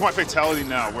 Look at my fatality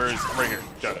now. Where is right here?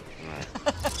 Got it.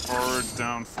 Forward,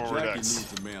 down, forward,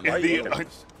 X. In the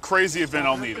crazy event,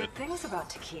 I'll need it. Things about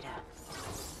Takeda.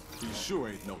 He sure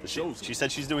ain't no She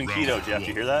said she's doing keto, Jeff.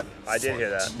 You hear that? I did hear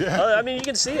that. I mean, you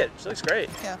can see it. She looks great.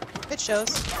 Yeah. It shows.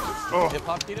 Hip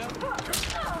hop keto?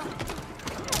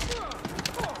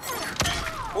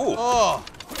 Ooh. Oh,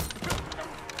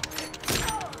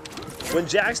 When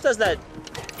Jax does that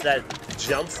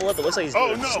jump flip, it looks like he's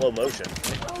doing it in slow motion.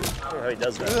 I don't know how he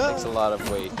does that. Takes a lot of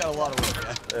weight. got a lot of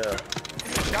work. Yeah. Yeah.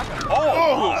 Shotgun.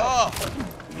 Oh!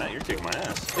 Oh. Matt, you're kicking my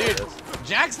ass. Dude,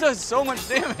 Jax does so much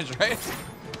damage, right?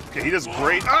 Okay, he does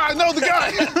great. Ah, no, the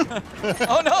guy!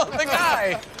 Oh no, the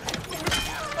guy!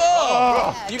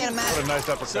 Oh! You can what a nice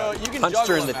uppercut. So you can Punched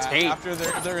juggle her in the Matt, taint. after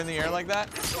they're in the air like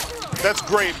that. That's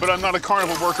great, but I'm not a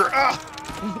carnival worker. Ah!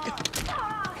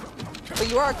 But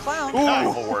you are a clown.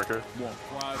 Carnival worker.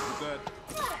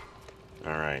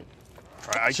 All right.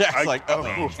 Jack's like,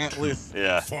 oh, can't lose.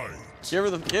 Yeah. Give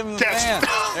him the fan.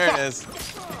 There it is.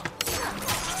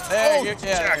 There you go.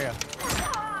 Yeah, there you go.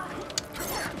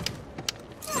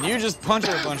 And you just punch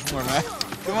her a bunch more, man.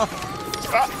 Come on.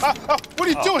 What are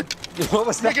you doing? What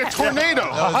was that? Make a tornado.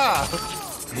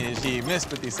 He missed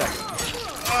with the second.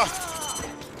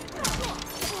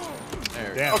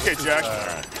 There. Damn. Okay, Jack.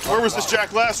 Where was this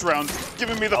Jack last round?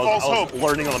 Giving me the false hope.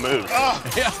 Learning on the moves.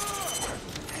 Yeah.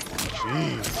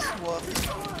 Jeez.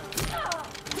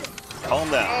 Calm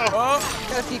down. Got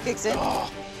a few kicks in.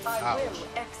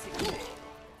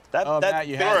 That Matt,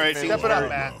 you fan have seems to Step it very- up,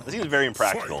 Matt. That seems very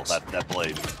impractical, that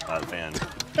blade, fan.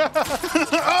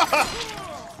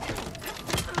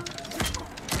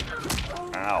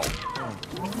 Ow.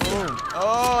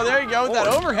 Oh, there you go. With that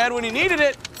overhead when he needed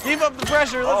it. Keep up the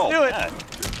pressure. Let's do it. Matt.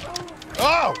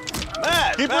 Oh!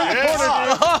 Matt! Keep Matt, it in the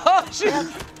corner, dude. Oh,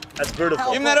 shit. That's beautiful.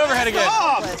 Give him that overhead again.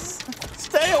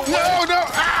 Stay away! No, no,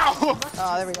 ow!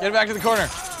 Oh, there we go. Get it back to the corner.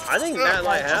 I think Matt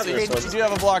might have this You one. do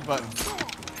have a block button.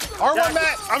 R1,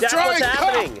 Matt, I'm Jack, trying. what's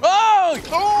happening? Oh!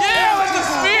 Yeah, with the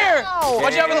spear!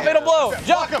 Watch out for the fatal blow.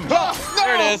 Jump! him.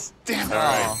 There it is. Damn it. All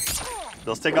right.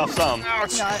 Let's take off some.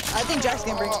 Ouch. No, I think Jack's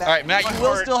gonna bring it back. All right, Matt, you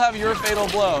will still have your fatal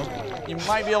blow. You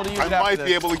might be able to use it I after might this.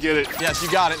 be able to get it. Yes,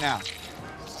 you got it now.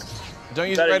 Don't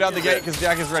use it Better right out the use gate it. because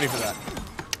Jack is ready for that.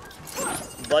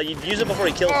 Well, you use it before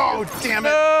he kills Oh, you. damn it.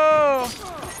 No!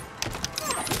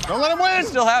 Don't let him You win!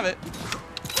 still have it.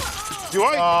 Do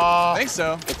I? I think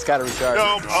so. It's got to recharge.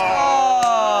 No. Oh!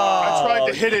 I tried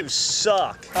to hit You it.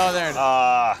 suck. Oh, there it is.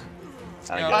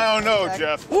 I don't know,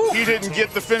 Jeff. He didn't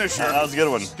get the finisher. That was a good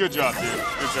one. Good job, dude.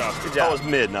 Good job. Good That job. was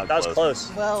mid, not That was close.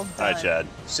 close. Well All right, done. Chad.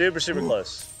 Super, super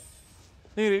close.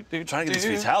 Trying to get these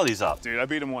fatalities up. Dude, I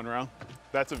beat him one round.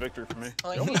 That's a victory for me.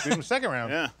 Well, You almost beat him second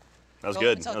round. Yeah. That was Well,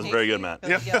 good. until That was very good, tasty. Matt.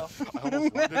 There we go. I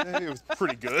almost won today. It was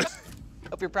pretty good.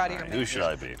 Hope you're proud of your Who man. should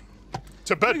I be?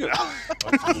 To bed now.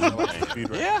 Speed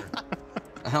right Yeah.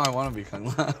 there. Now I want to be Kung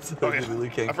Lao. Oh,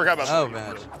 yeah. I forgot about Oh, that.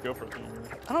 man. Go for it.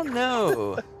 I don't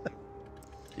know.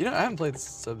 You know, I haven't played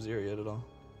Sub-Zero yet at all.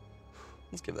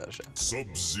 Let's give that a shot.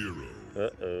 Sub-Zero.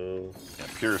 Uh-oh. Yeah,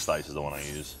 Purest Ice is the one I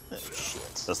use.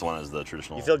 That's the one that's the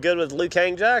traditional. You feel good with Liu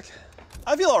Kang, Jack?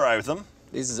 I feel all right with them.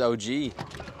 This is OG.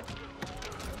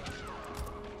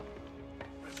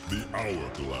 The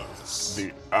Hourglass.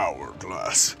 The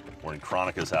Hourglass. We're in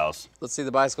Chronica's house. Let's see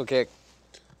the bicycle kick.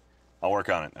 I'll work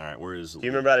on it. All right, where is? Do you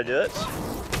remember how to do it?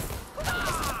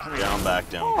 Down, back,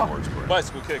 down, forward, square.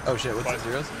 Bicycle kick. Oh shit, what's the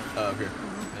zeros? Oh, up here.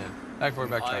 Yeah. Back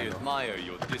forward, back triangle. admire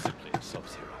your discipline,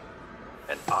 Sub-Zero.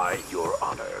 And I, your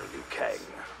honor, Liu Kang.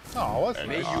 Oh, what's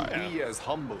May you be as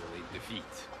humble in defeat.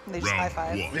 They just high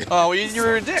five. Oh, well, you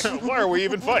were a dick. Why are we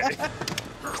even fighting?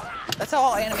 That's how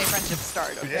all anime friendships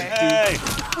start, okay? Hey!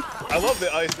 I love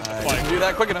the ice in the I fight. didn't do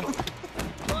that quick enough.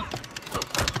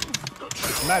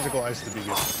 It's magical ice to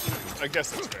begin. I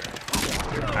guess that's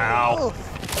fair. Ow!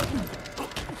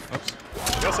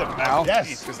 They also have Ow. magic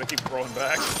teeth because they keep growing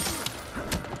back.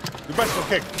 The bicycle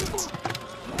kick.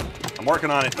 I'm working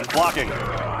on it. He's blocking.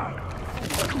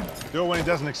 Do it when he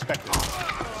doesn't expect it.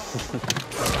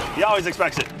 He always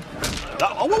expects it.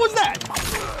 Oh, what was that?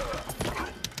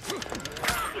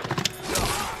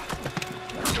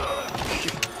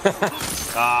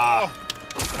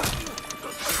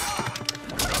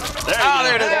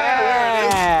 There it is.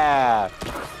 Yeah.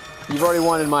 You've already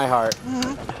won in my heart.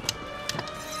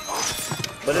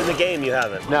 But in the game, you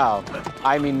haven't. No,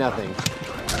 I mean nothing.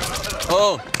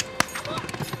 Oh.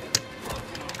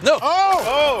 No.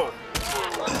 Oh!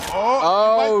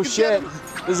 Oh shit!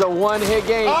 This is a one-hit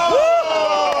game.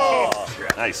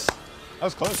 Nice. That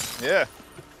was close. Yeah.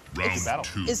 Round battle.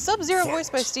 2. Is Sub-Zero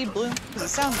voiced by Steve Bloom? Because it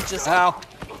sounds just Ow. I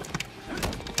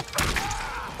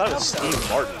thought it was Steve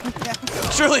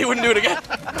Martin. Surely he wouldn't do it again.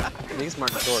 I think it's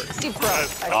Martin Short. Steve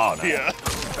Carell. Oh, no. Yeah.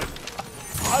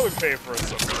 I would pay for a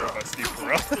Sub-Zero by Steve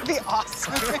Carell. That'd be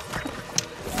awesome.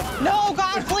 No,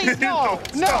 God, please, no,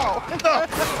 no.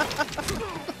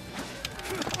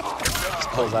 Just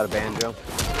pulls out a banjo.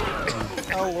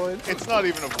 Oh, Lord. It's not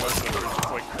even a voiceover.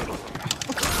 It's like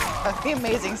That'd be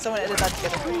amazing. Someone edit that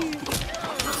together.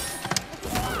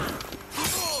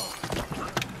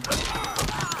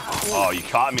 Oh, you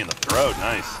caught me in the throat.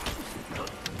 Nice.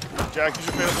 Jack, you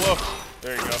should pay the blow.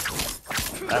 There you go.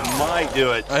 That might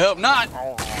do it. I hope not.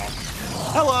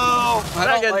 Hello.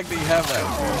 I don't like that you have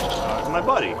that. My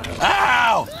buddy.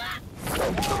 Ow!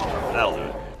 That'll do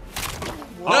it.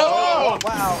 No! Oh,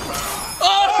 wow.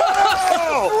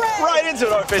 Oh! Right into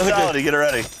it. Our fatality. Okay. Get it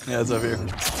ready. Yeah, it's up here.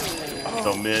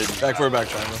 So mid. Back forward, back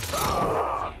triangle.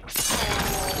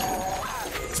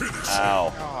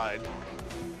 Ow. God.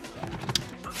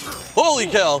 Holy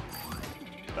cow!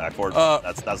 Back forward.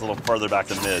 That's a little further back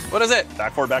than mid. What is it?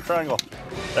 Back forward, back triangle.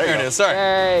 There you There go. it is. Sorry.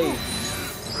 Hey.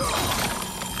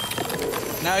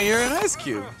 Now you're an ice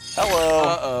cube. Hello.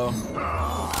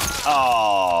 Uh-oh.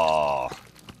 Oh.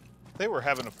 They were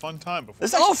having a fun time before.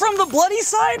 Oh, from the bloody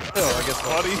side? Oh, I guess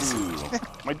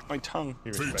my tongue.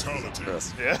 Fatality.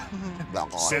 Yeah.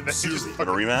 Said that he just A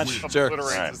rematch? Sure.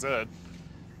 obliterates Alright. his head.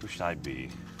 Who should I be?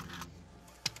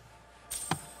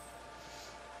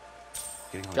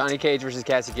 Johnny Cage versus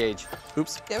Cassie Cage.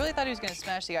 Oops. Yeah, I really thought he was going to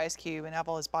smash the ice cube and have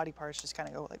all his body parts just kind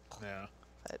of go like. Yeah.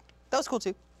 But that was cool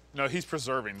too. No, he's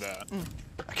preserving that.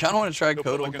 I kind of want to try Go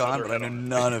put, Kotal like, Khan, another but I know head on it.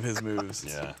 none of his moves.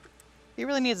 Yeah. He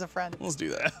really needs a friend. Let's do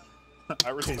that. I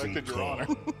respected your honor.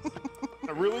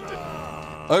 I really did.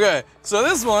 Okay, so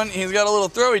this one, he's got a little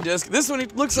throwy disc. This one, he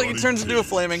looks like he turns into a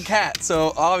flaming cat.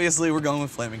 So obviously, we're going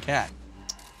with flaming cat.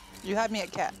 You had me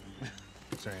at cat.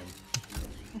 Same.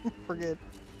 We're good.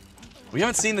 We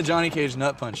haven't seen the Johnny Cage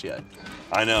nut punch yet.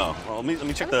 I know. Well, let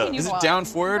me check the. Is it down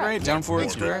forward, right? Down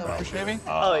forward square push, maybe?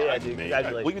 Oh yeah, dude.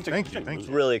 Congratulations. We can check. Thank you. It Thank was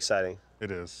you. really exciting.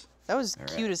 It is. That was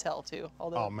cute as hell too.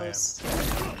 Although Oh, man. those-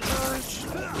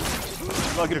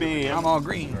 Look at me. I'm all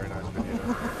green. Very nice video.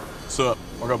 What's up?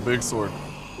 I got a big sword.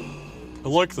 I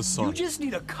like the sun. You just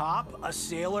need a cop, a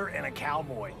sailor, and a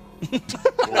cowboy.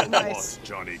 Nice.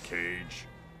 Johnny Cage.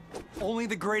 Only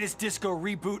the greatest disco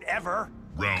reboot ever.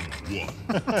 Round 1.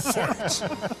 Fight.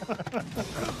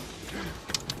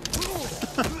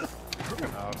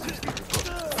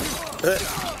 There's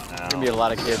gonna be a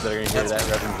lot of kids that are gonna hear that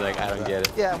reference and be like, I don't get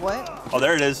it. Yeah. What? Oh,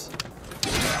 there it is.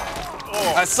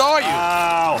 I saw you.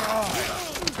 Ow.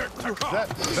 Is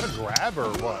that a grab or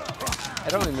what? I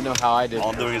don't even know how I did.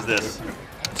 All I'm doing is this.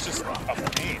 It's just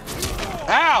a pain.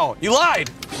 Ow! You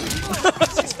lied. I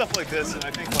see stuff like this, and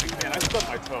I think, like, man, I stubbed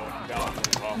my toe and I'm down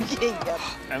really well. Yep.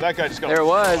 And that guy just got There it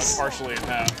was. partially in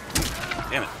half.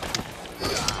 Damn it.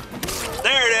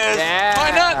 There it is. Yeah.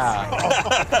 My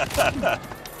nuts.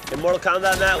 In Mortal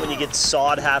Kombat, Matt, when you get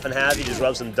sawed half and half, you just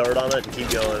rub some dirt on it and keep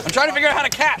going. I'm trying to figure out how to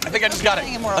cat. I think I just got it.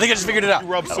 I think I just figured it out. You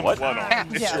rub some blood on it.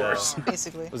 It's Yeah. yours.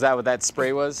 Basically. Was that what that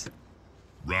spray was?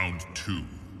 Round 2.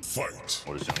 Fight.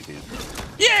 What is Johnny Cage?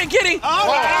 Yeah, kitty.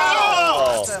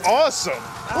 Oh! Awesome.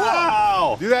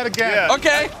 Wow. Do that again. Yeah.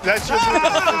 Okay. That's just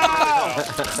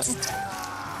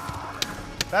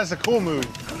That's a cool move.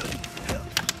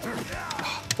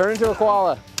 Turn into a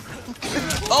koala.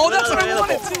 Oh, that's what I Another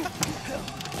wanted to.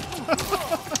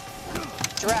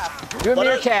 Giraffe. Do a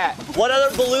meerkat. What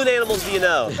other balloon animals do you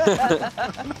know?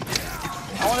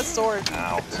 I want a sword.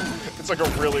 Ow. it's like a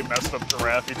really messed up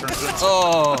giraffe he turns into.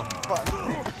 Oh.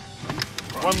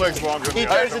 One leg's longer than He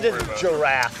the other. turns into a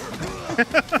giraffe.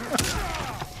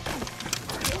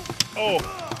 Oh.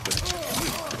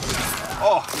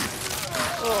 Oh.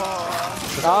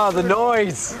 Oh, the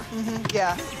noise.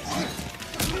 Yeah.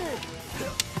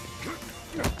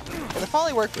 The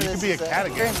poly work for You this could be a is cat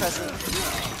very again.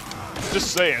 impressive.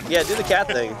 Just saying. Yeah, do the cat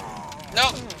thing. No.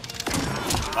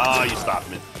 Oh, you stopped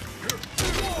me.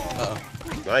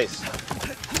 Nice.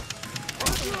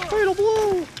 Fatal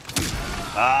blow.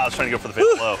 Ah, I was trying to go for the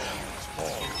fatal blow.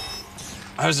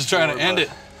 I was just trying to end it.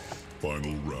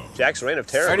 Final round. Jack's reign of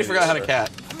terror. I already forgot how to cat.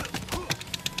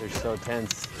 They're so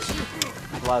tense.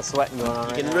 There's a lot of sweating going on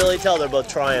You right can now. really tell they're both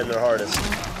trying their hardest.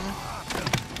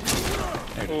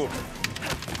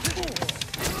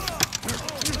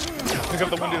 Pick up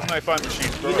the Windows 95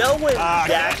 machine. You know when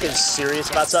Jack is serious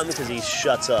about something because he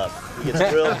shuts up. He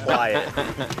gets real quiet.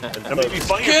 That made me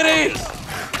funny. Kitty.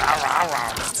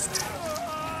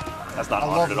 That's not I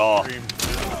hard love at all. the stream.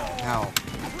 Ow.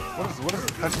 What is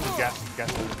touching the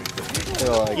gas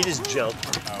Feel like You just jump.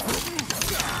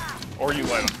 Or you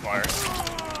light on fire.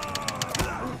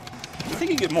 I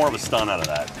think you get more of a stun out of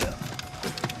that.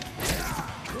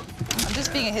 I'm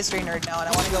just being a history nerd now, and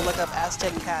I want to go look up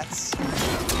Aztec cats.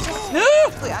 No.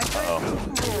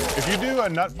 If you do a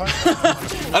nut punch,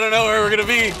 I don't know where we're gonna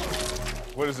be.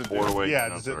 What does it do? Four-way. yeah,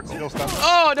 does it still stop?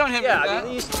 Oh, don't hit me Yeah, with I that.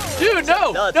 mean, you Dude,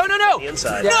 no. nuts No, no, no. on the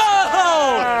inside. No.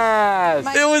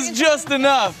 yes. It was just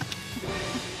enough.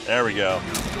 There we go.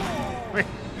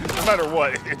 No matter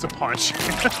what, it's a punch.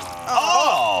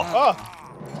 Oh. Oh.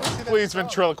 Please,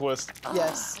 ventriloquist.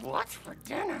 Yes. What's for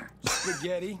dinner?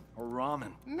 Spaghetti or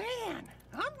ramen? Man,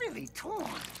 I'm really torn.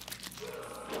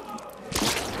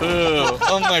 Ooh,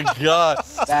 oh my God.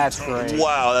 That's great.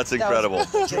 Wow, that's incredible.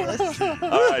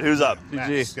 All right, who's up?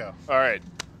 Let's go. All right.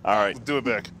 All right. Do it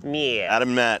big. Yeah. Adam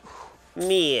and Matt.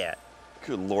 Yeah.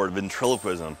 Good Lord,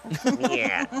 ventriloquism.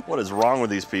 Yeah. What is wrong with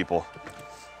these people?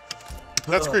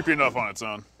 That's creepy enough on its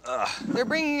own. They're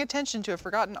bringing attention to a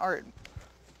forgotten art.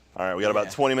 All right, we got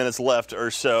about 20 minutes left or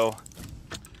so.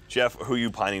 Jeff, who are you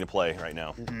pining to play right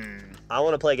now? I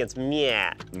want to play against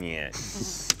Mia. Yeah.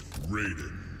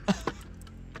 Raiden.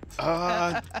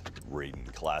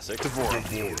 Raiden classic.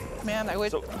 Man, I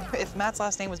would. If Matt's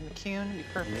last name was McCune, it'd be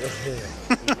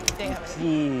perfect. Damn it.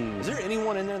 Is there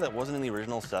anyone in there that wasn't in the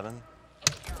original 7? I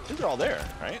think they're all there,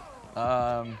 right?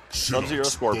 Sub-Zero,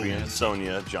 Scorpion,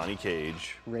 Sonya, Johnny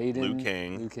Cage, Raiden, Liu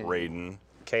Kang, Raiden,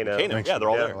 Kano. Yeah, they're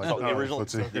all there. Oh, The original,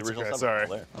 let's see. the original Okay, 7 sorry. are all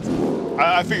there.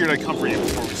 I figured I'd come for you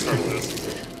before we started this.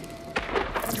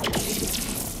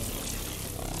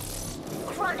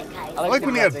 I like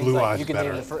when he had blue eyes You can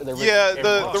better. name the Yeah,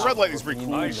 the red lightning's pretty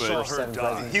cool, but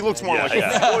he looks more like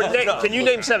Can you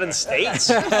name 7 states?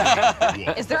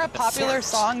 Is there a popular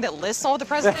song that lists all the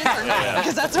presidents or not?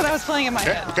 Because that's what I was playing in my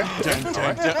head.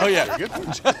 Oh yeah. Did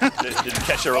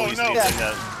Kesha release anything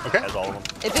that has all of them?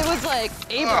 If it was like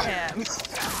Abraham,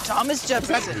 Thomas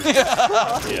Jefferson,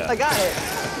 I got it.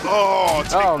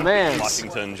 Oh, man.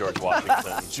 Washington, George Washington.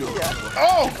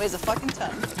 Oh! Weighs a fucking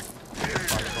ton.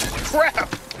 Crap!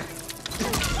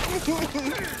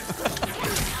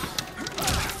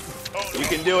 You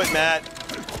can do it, Matt.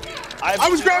 I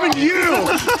was grabbing you!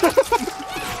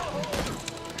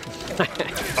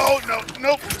 Oh, no,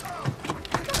 nope.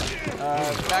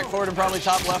 Back forward and probably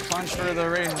top left punch for the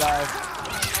Raiden dive.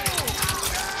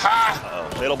 Ha!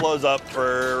 Fatal blows up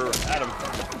for Adam.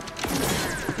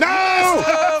 No!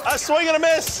 A swing and a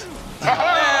miss.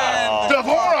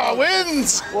 Devora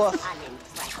wins!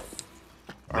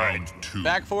 Round 2.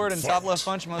 Back forward and top left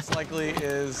punch most likely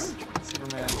is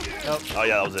Superman. Nope. Oh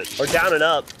yeah, that was it. Or down and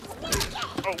up.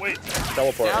 Oh, wait.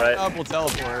 Teleport, Down right? and up will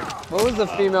teleport. What was the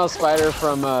female spider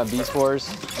from Beast Wars?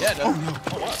 Yeah, it does.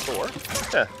 Oh, wow, Thor.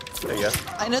 Yeah, there you go.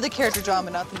 I know the character draw,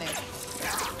 but not the name.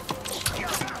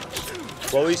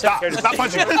 What were you saying? Stop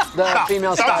punching it. The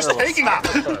female Stop spider. just taking it.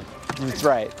 That's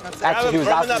right. Actually, he was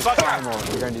Rub in out that bucket. primal.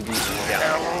 We're going to do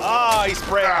Oh, he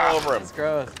sprayed all over him. That's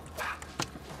gross.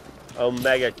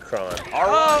 Omegacron. All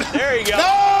right, there you go. No!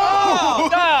 Oh,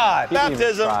 God! He didn't even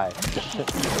Baptism. try.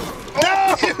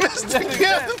 No! You missed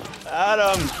again!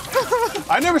 Adam.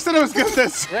 I never said I was good at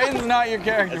this. Raiden's not your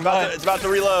character, It's about to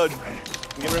reload.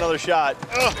 Give it another shot.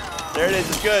 There it is.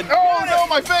 It's good. Oh, no,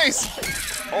 my face!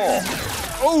 Oh!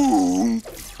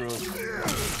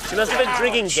 She must have been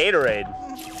drinking Gatorade.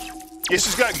 Yeah,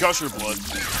 she's got gusher blood.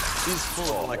 He's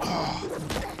full of like.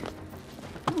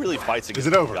 Who really fights against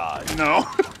Is it over? God? No.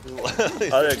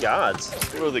 Other gods.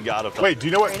 Who are the god of? Wait, do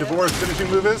you know what Devora's finishing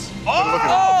move is?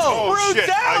 Oh, shit,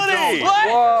 I brutality! don't. What?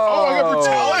 Oh, I got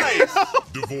brutality!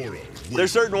 Devora.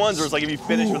 There's certain ones where it's like if you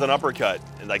finish with an uppercut,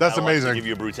 and like That's that one amazing. Give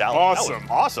you a brutality. Awesome. That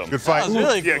was awesome. Good fight. That was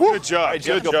really Yeah, cool. good job. All right,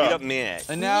 Jeff, Good go beat job. up me.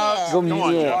 And now, Go come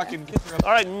on, yeah. walk and kiss her up.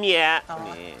 All right, Mia.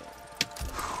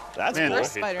 That's Man, cool.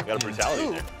 First spider. Got a brutality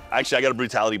in there. Actually, I got a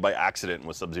brutality by accident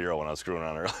with Sub-Zero when I was screwing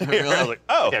around earlier. Really? I was like,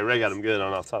 oh. Yeah, Ray got him good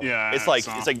on off top. Yeah. It's like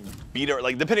beat or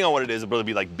like depending on what it is, it'll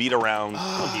be like beat around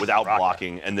without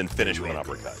blocking and then finish with an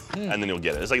uppercut, and then you'll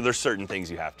get it. It's like there's certain things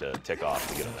you have to tick off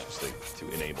to get them to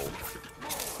enable.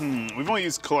 We've only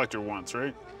used Collector once,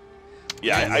 right?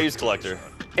 Yeah, I use Collector.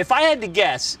 If I had to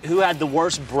guess who had the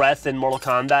worst breath in Mortal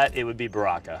Kombat, it would be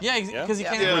Baraka. Yeah, because he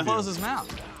can't Yeah. even close his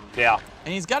mouth. Yeah.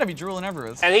 And he's got to be drooling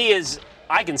everywhere. And he is,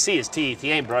 I can see his teeth.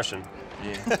 He ain't brushing.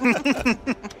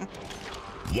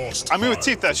 Lost. I mean, with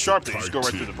teeth that sharp, they just go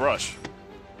right through the brush.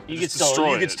 You Just could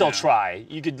destroy still it, yeah. try.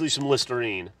 You could do some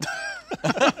Listerine.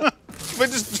 But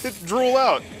just drool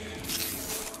out.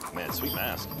 Man, sweet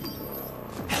mask.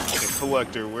 The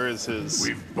Collector, where is his?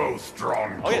 We've both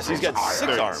drawn. Oh yeah, so he's got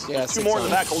 6 arms. Yeah, 2 more in the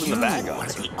back holding the bag on.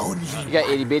 You got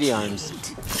itty bitty arms.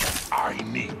 I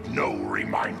need no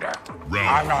reminder.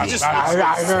 Round Round Looks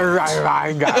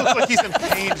like he's in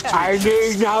pain. I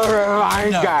need no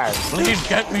reminder. Please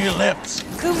get me lips.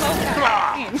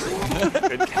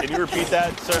 Can you repeat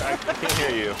that, sir? I can't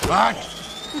hear you. What?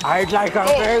 I'd like a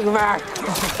Big Mac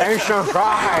and some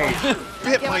fries.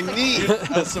 Bit my knee.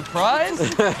 A surprise? No.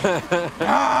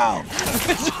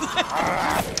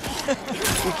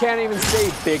 You can't even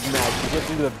say Big Mac. You get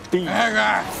into the beat.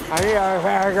 I need a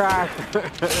Big Mac.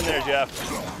 Get in there, Jeff.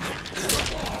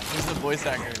 He's the voice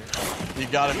actor. You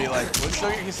gotta be like, so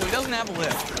he doesn't have a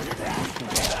lip.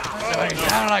 So he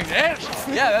sounded like this?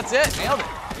 Yeah, that's it. Nailed it.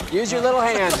 Use your little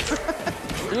hands.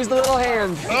 Use the little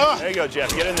hands. There you go, Jeff.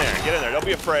 Get in there. Get in there. Don't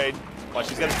be afraid. Watch,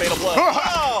 she's got a fatal blow.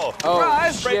 Oh!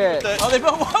 Oh, shit. Oh, they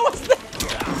both. What was that?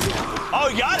 Oh,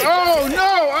 you got it! Oh,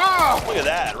 no! Oh! Look at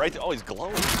that, right there. Oh, he's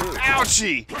glowing, too.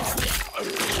 Ouchie!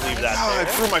 Leave that Oh, there. it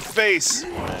threw my face.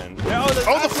 And,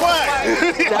 Oh, the flag!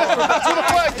 That's where the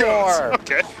flag goes.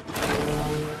 Okay.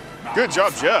 Good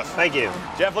job, Jeff. Thank you.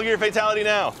 Jeff, look at your fatality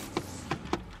now.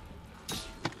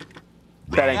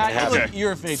 That ain't gonna happen. Okay.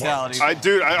 Your fatality.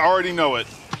 Dude, I already know it.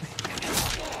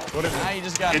 What is Now it? you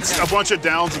just got. It's a bunch of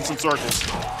downs and some circles.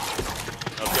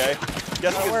 Okay.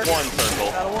 Guess it's one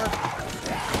circle. That'll work.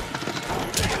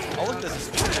 Oh, look at this.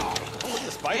 Oh, look at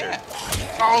the spider. Yeah.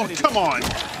 Oh, come on.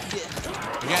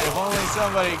 Yeah, if only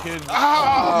somebody could.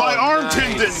 Oh, my arm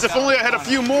tendons. If only I had a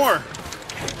few more.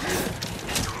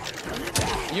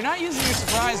 You're not using your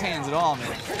surprise hands at all,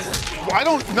 man. Well, I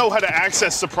don't know how to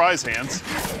access surprise hands.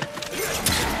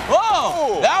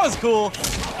 Whoa! That was cool.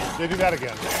 They do that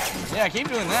again. Yeah, keep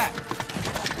doing that.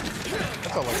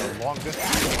 That's like a long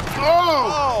distance.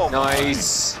 Oh!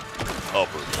 Nice.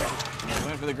 Upper.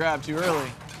 Went for the grab too early.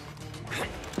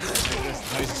 He's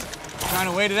just trying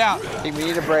to wait it out. I think we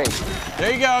need a break.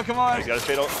 There you go. Come on. He's got a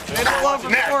fatal. Fatal blow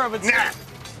from the aura, but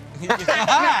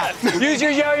Use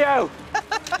your yo-yo.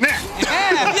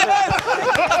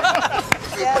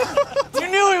 You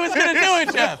knew he was gonna do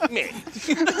it, Jeff.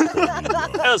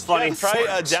 That was funny.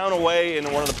 Try down away in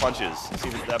one of the punches. See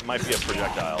if that might be a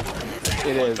projectile.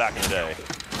 It is. Back in the day.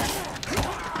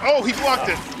 Oh, he blocked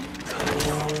it.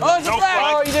 Oh, it's a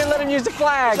flag. Oh, you didn't let him use the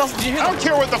flag. I don't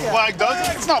care what the flag does.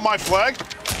 It's not my flag.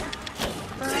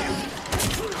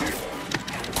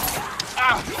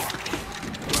 Ah.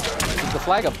 Is the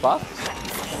flag a buff?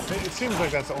 It seems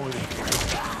like that's the only thing.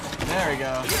 There we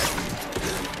go.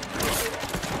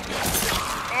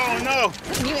 Oh, no.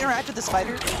 Can you interact with the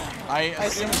spider? I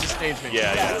assume it's a stage face.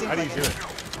 Yeah, yeah. How do you do it?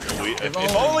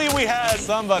 If only we had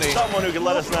someone who could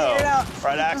let us know.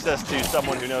 Right, access to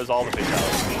someone who knows all the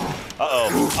fatalities. Uh-oh.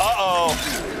 Uh-oh.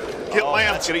 Get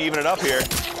lamped. That's gonna even it up here.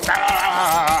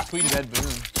 Tweeted Ed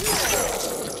Boon.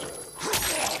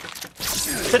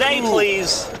 Today,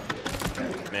 please.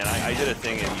 Man, I did a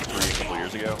thing at E3 a couple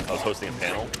years ago. I was hosting a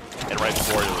panel, and right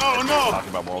before it was talking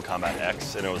about Mortal Kombat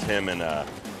X, and it was him and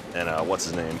what's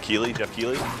his name, Keeley, Jeff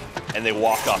Keeley, and they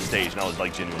walked off stage, and I was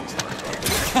like genuinely starstruck.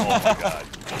 Oh my god,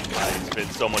 I spent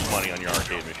so much money on your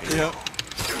arcade machine. Yep.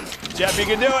 Jeff, you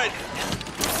can do it.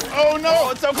 Oh no, oh,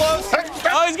 it's so close.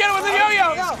 Oh, he's getting it with the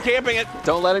yo-yo. Camping it.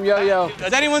 Don't let him yo-yo.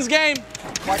 It's anyone's game.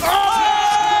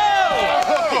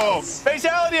 Oh!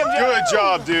 Fatality of Jeff. Good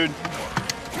job, dude.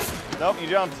 Nope, you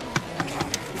jumped.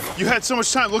 You had so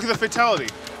much time. Look at the fatality.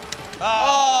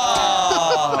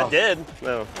 Oh! I did.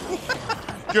 No.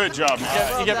 Good job,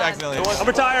 man. You get accidentally. I'm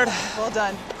retired. Well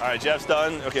done. All right, Jeff's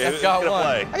done. Okay, Jeff who's got gonna one.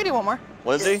 play? I can do one more.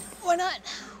 Lindsay? Why not?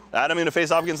 Adam, you gonna face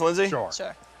off against Lindsay? Sure.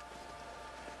 Sure.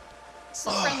 It's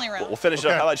a friendly round. We'll finish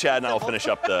up. How about Chad and I will finish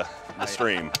up the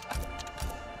stream.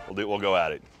 We'll go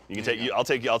at it. You can take. I'll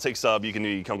take sub. You can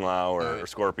do Kung Lao or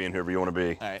Scorpion, whoever you want to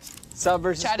be. All right. Sub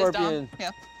versus Chad Scorpion. is down.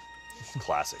 Yeah.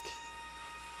 Classic.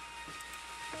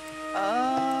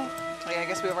 Yeah, I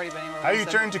guess we've already been here. How do you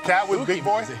turn to cat with Big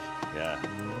Boy? Yeah.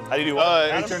 How do you do what?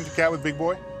 How do you turn to cat with Big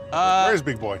Boy? Where's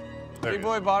Big Boy? There Big he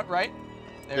boy bot right.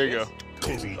 There you go.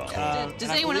 Does And I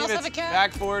anyone else believe have a it's cat?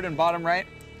 Back, forward, and bottom right.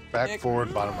 Back,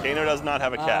 forward, bottom right. Kano does not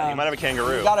have a cat. He might have a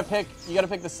kangaroo. You gotta pick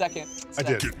the second. I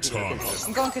did.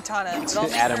 I'm going katana. But I'll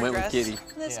make Adam her went with dress Kitty.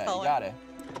 This Yeah, color. you got it.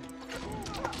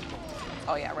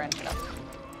 Oh yeah, ran it up.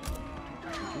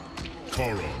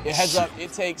 Heads up,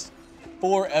 it takes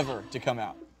forever to come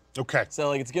out. Okay. So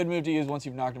like, it's a good move to use once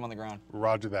you've knocked him on the ground.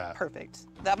 Roger that. Perfect.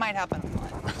 That might happen.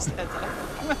 Just heads up.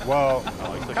 Well,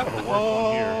 kind of a work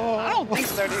one here. I don't think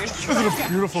so, dude. This is a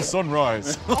beautiful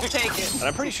sunrise. I'll take it. And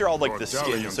I'm pretty sure all like the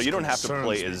skins, so you don't have to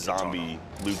play as zombie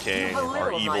Liu Kang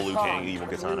or evil Liu Kang, evil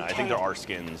Katana. I think there are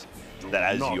skins that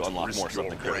as you unlock more stuff in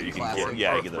the character, you can get,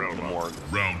 you get the more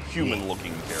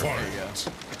human-looking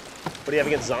character. What do you have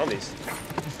against zombies?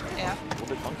 Yeah.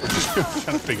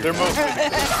 They're mostly.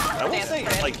 I will say,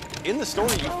 like, in the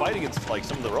story, you fight against like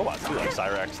some of the robots too, like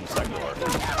Cyrax and Sector.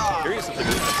 Curious if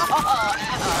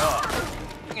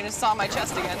You just saw my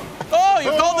chest again. Oh, you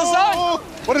called the sun!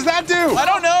 What does that do? I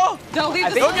don't know. Don't leave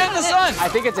the Go sun. get the sun. I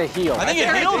think it's a heal. I think it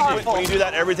heals you. when you do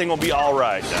that, everything will be all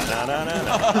right.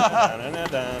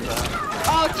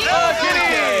 Oh,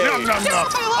 Kitty! Nom, nom, nom.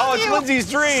 Oh, it's Lindsay's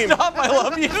dream. Stop, I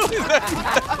love you.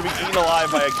 To be eaten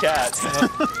alive by a cat.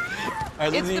 All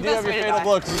right, Lindsay, you the do have best your way to fatal die.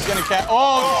 blow because he's gonna catch.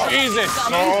 Oh, Jesus!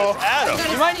 Oh, Adam.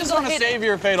 You might just want to save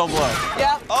your fatal blow.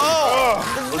 Yep.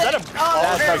 Oh, was that a?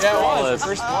 That's like Yeah, it flawless. was.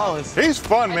 First flawless. He's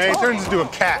fun, man. He turns into a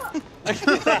cat.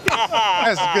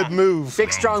 That's a good move.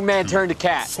 Big strong man turned to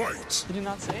cat. Fight. Did you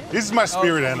not say it? This is my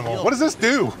spirit animal. What does this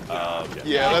do? Okay.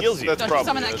 Yeah, It heals you. that's Don't you probably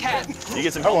summon that it. cat. You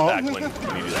get some health back when you do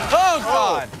that. Oh,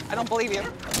 God. I don't believe you.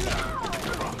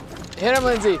 Hit him,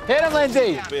 Lindsay. Hit him,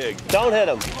 Lindsay. Big. Don't hit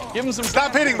him. Give him some.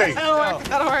 Stop hitting me. That'll work.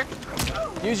 That'll work.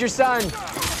 Use your son.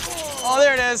 Oh,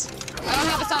 there it is. I don't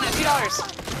have a son. I have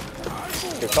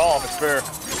 $2. Good call. It's fair.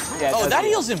 Yeah, Oh, that's that good.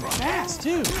 heals him fast,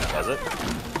 too. Does it?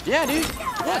 Yeah, dude.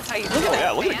 That's how you do Oh, it.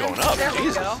 yeah, look at it going up. There we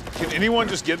Jesus. go. Can anyone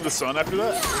just get in the sun after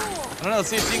that? I don't know. Let's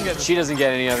see if you can get. She doesn't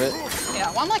get any of it. Yeah,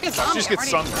 well, I'm like a zombie. Just get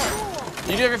sun.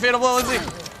 You do have your fatal blow, Lindsay.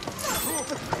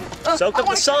 Soak up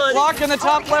the sun. Lock in the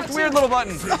top left weird little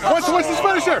button. What's his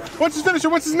finisher? What's his finisher?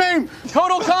 What's his name?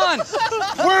 Total con.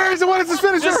 Where is it? What is his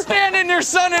finisher? Just stand in your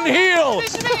sun and heal.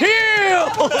 Heal.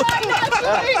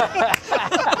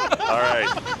 All right.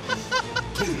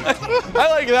 I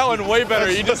like that one way better.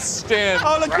 You just stand.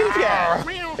 Oh, look at that.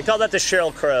 They call that the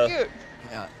Sheryl Crow. Cute.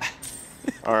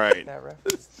 All right.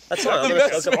 That's all. The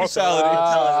best mentality.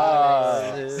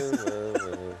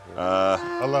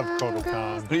 I love Total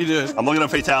Con. What are you doing? I'm looking at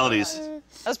fatalities.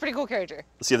 That's a pretty cool character.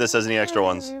 Let's see if this has any extra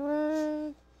ones.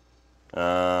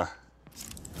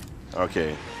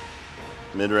 Okay.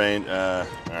 Mid-range.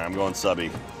 I'm going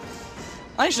subby.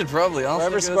 I should probably also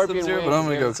Wherever go Scorpion Sub-Zero, wins, but I'm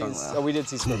gonna we go haven't Kung seen- Lao. Oh, we did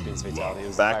see Scorpion's fatality. It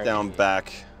was Back fire down, game.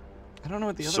 back. I don't know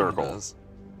what the other Circle. one does.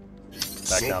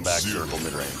 Back down, back, circle,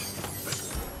 mid-range.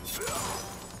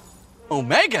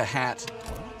 Omega hat.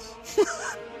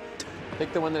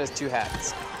 Pick the one that has 2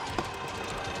 hats.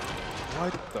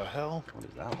 What the hell? What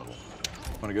is that little?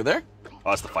 Want to go there? Oh,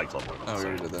 that's the Fight Club one. Oh, we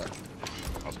already did that.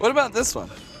 What about this one?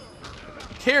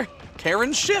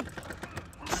 Karen's ship.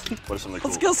 What is something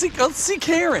cool? Let's see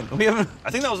Karen. We haven't.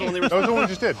 I think that was the one they were. That was the one we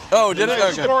just did. Oh, did it?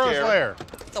 Okay. Goro's lair.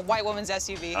 It's a white woman's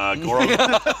SUV.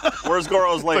 Goro. Where's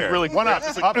Goro's lair? Like really One up,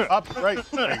 up, right.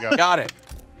 There you go. Got it.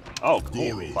 Oh,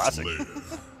 cool. Classic.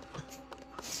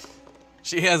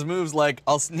 She has moves like,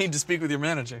 I'll need to speak with your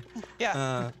manager.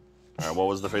 Yeah. All right, what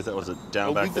was the face? That was it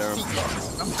down, back, there?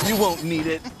 You won't need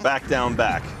it. Back, down,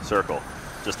 back, circle,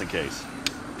 just in case.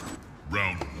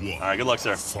 Round 1. All right, good luck,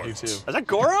 sir. You too. Is that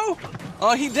Goro?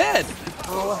 Oh, he dead.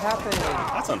 Oh, what happened?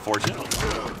 That's unfortunate.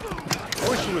 I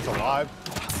wish he was alive.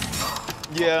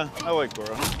 Yeah, I like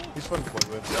Goro. He's fun to play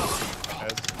with.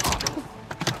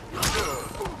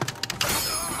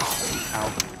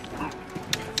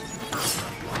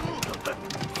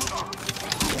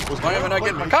 Why am I not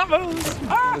getting my combos?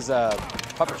 It was a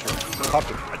puppetry.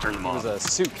 I turned them It on. was a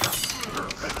suit.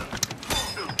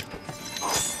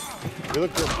 You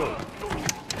look real cool.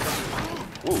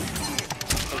 Whoa.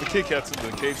 Oh, the Kit Kat's in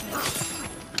the cage now.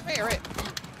 Hey, you're right.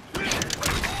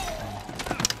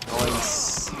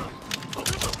 Nice.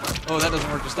 Oh, that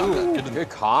doesn't work to stop that. Good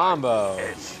combo.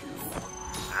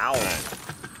 Ow.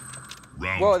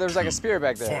 Whoa, there was like a spear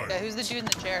back there. Yeah, who's the dude in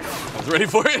the chair? I was ready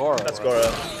for it. Goro. That's Goro.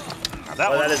 That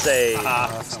Oh, one. that is a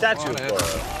statue of on it.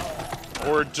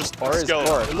 Goro. Or just Or his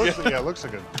skeleton. corpse. It looks like, yeah, it looks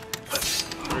like a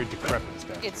very decrepit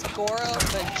statue. It's Goro,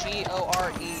 but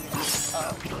G-O-R-E-O.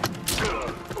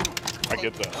 I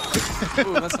get that.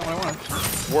 Ooh, that's not what I wanted.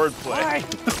 Wordplay.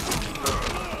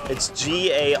 It's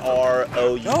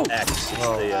G-A-R-O-U-X.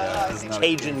 It's the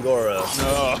Cajun Goro.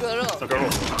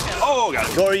 Oh, got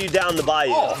it. Goro you down the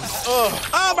bayou.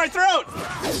 Oh, my throat!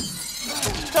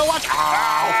 So what?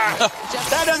 Ow!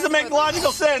 That doesn't make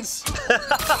logical sense.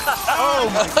 Oh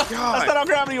my That's god. not how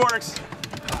gravity works.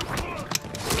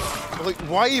 Like,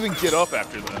 why even get up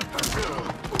after that?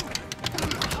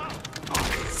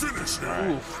 Finish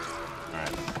him.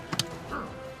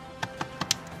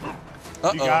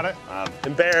 Uh-oh. You got it?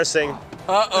 Embarrassing.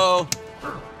 Uh-oh.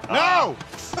 No!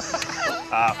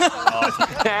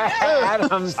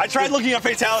 Adams. I tried looking at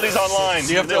fatalities online.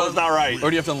 You have That to- was not right. Or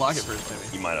do you have to unlock it first,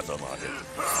 maybe? You might have to unlock it.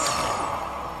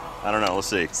 I don't know. Let's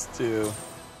see. 2.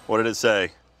 What did it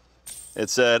say? It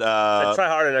said Try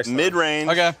harder next time. mid-range.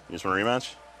 Okay. You just want a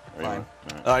rematch? Or you Fine.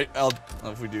 want- All right,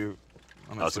 if we do.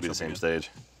 I'm Oh, this will be the switch same up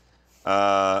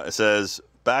stage. It says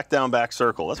back, down, back,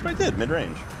 circle. That's what I did,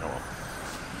 mid-range. Oh well.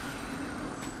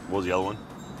 What was the other one?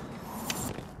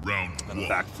 Round 1.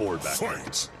 Back, forward, back.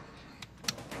 Fight.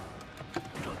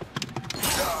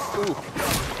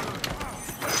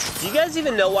 Do you guys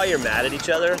even know why you're mad at each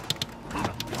other?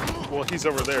 Well, he's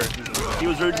over there. He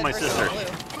was rude to my sister.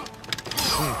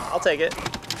 I'll take it.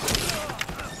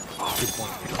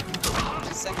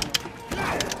 Second.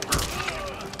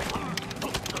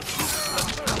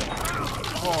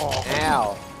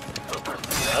 Ow.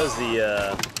 That was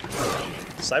the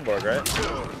cyborg, right?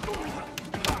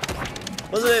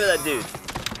 What's the name of that dude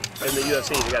in the UFC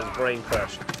that got his brain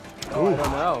crushed? Oh, I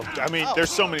don't know. I mean, there's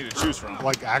so many to choose from.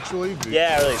 Like, actually?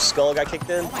 Yeah, really. Skull got kicked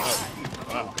in.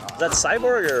 Wow. Is that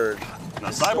Cyborg or? No,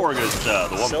 Cyborg is the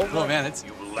one. Silva? Oh man, it's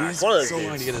It's one of those so long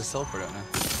dudes. to get his teleport out now.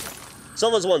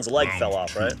 Silva's one's leg fell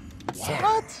off, right?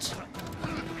 What?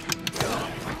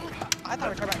 I thought we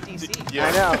were talking about DC. Yeah.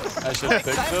 I know. I should have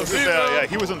picked him. Yeah,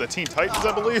 he was on the Teen Titans,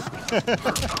 I believe.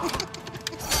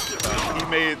 He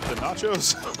made the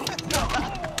nachos.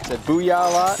 Said booyah a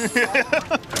lot. Did do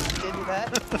that?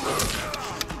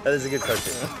 That is a good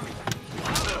cartoon.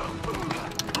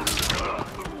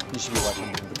 You should be watching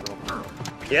it.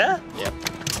 Yeah? Yep.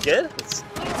 Good?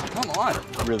 Come on.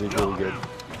 Really, really good.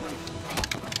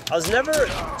 I was never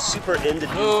super into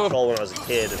Doom Patrol when I was a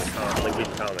kid in like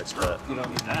reading comics, but You don't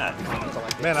need that.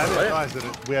 Man, I didn't realize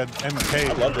that we had MK.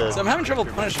 I loved it. So I'm having trouble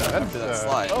punishing him after that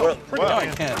slide. Pretty No, I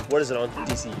can. What is it on?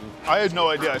 DCU. I had no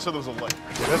idea. I saw there was a light.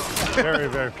 That's very,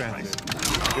 very fancy.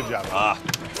 Good job.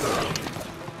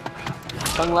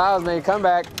 Kung Lao's made a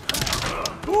comeback.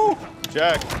 Woo!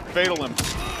 Jack, fatal him.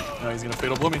 No, he's gonna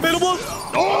fatal blow me. Fatal blow!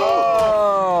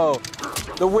 Oh!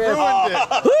 The whiff.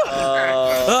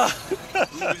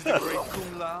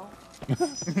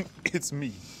 It's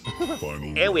me.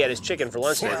 And we had his chicken for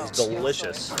lunch today. It was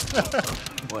delicious.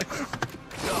 What?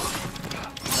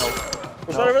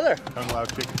 What's right over there? Kung Lao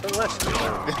chicken. Delicious.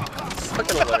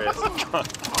 Fucking hilarious.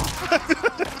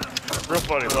 Real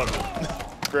funny. Love it.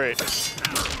 Great.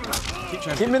 Keep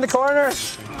trying Keep him in the corner.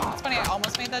 It's funny, I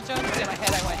almost made that joke, but in my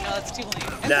head I went, no, that's too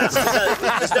late. Nah,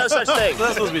 there's no such thing.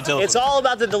 That's supposed to be teleport. It's all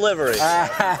about the delivery.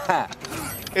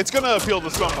 It's gonna appeal to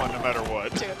someone no matter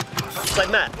what. It's like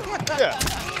Matt. Yeah.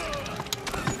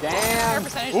 Damn.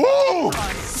 Percentage. Woo! Oh!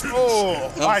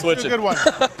 All right, switching. good one.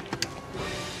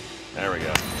 There we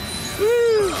go.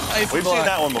 Nice We've block. seen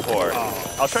that one before.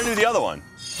 I'll try to do the other one.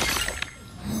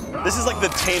 This is like the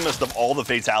tamest of all the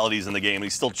fatalities in the game.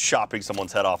 He's still chopping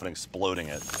someone's head off and exploding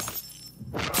it.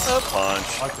 Punch.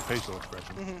 I like the facial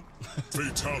expression.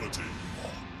 Fatality.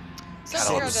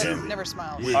 Sub-Zero never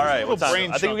smiles. All right, what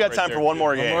time? I think we got time for one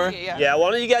more game. more? Yeah, why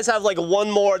don't you guys have like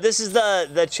one more? This is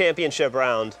the championship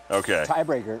round. Okay.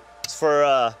 Tiebreaker. It's for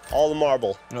all the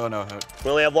marble. No. We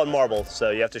only have one marble, so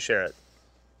you have to share it.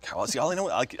 Well, see, all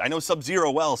I know Sub-Zero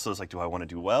well, so it's like, do I want to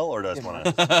do well or do I just want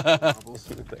to?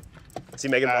 Is he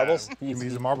making marbles?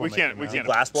 He's a marble We can't.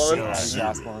 Glass blowing?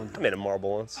 Glass blown. I made a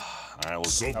marble once. All right, we'll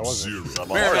Sub-Zero.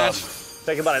 Mirror match.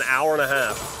 Take about an hour and a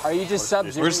half. Are you just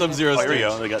Sub-Zero? Where's Sub-Zero's Oh, here we stage?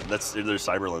 go. They got there's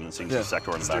Cyberlin that sings the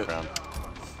Sector in the let's do it. background.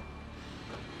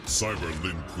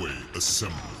 Cyberlin Quay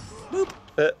assembly.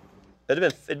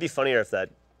 It'd be funnier if that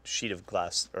sheet of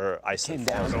glass or ice that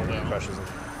falls over and crushes him.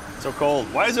 So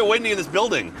cold. Why is it windy in this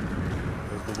building?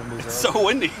 It's so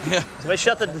windy. Yeah. Somebody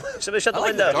shut the I like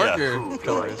window. the darker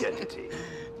colors. Identity.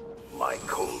 My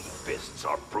cold fists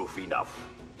are proof enough.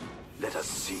 Let us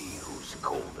see who's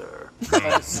colder.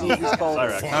 How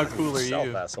cool are you? Now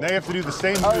you have to do the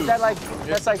same Oh, is move. that like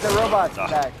that's like the robots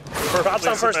attack? Props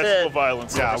on first Symmetrical hit.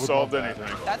 violence. Yeah, I Yeah, would solved love that.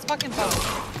 anything. That's fucking fun.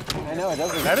 I know it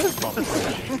doesn't. That is bumpy.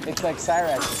 It's like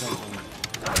Cyrax or something.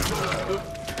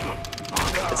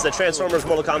 It's the Transformers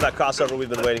Mortal Kombat crossover we've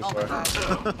been waiting for.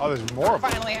 Oh, there's more of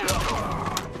them. Finally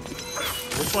happened.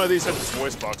 Which one of these has its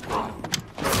voice box broken?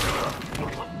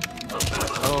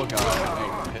 Oh god.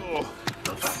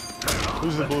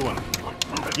 Who's the blue one?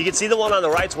 You can see the one on the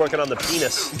right's working on the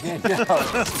penis.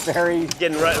 Very. We're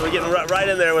getting right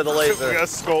in there with the We laser. gotta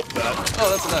sculpt that. Oh,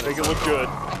 that's another. Make it look good.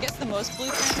 I guess the most blue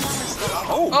Transformers still on.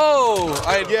 Oh,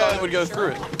 I thought it would go through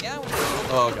it. Yeah, we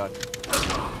Oh god.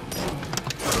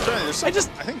 I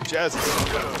think Jazz is.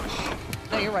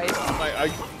 No, you're right.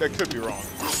 That could be wrong.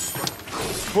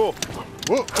 Whoa.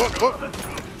 Whoa, whoa, whoa.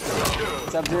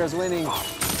 Sub-Zero's winning.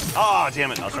 Ah,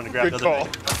 damn it. I was trying to grab Good the other call.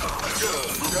 thing.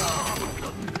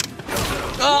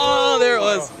 Oh, there it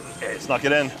was. Snuck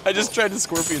it in. I just tried to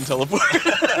scorpion teleport.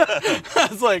 I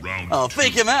was like, I'll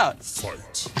fake him out.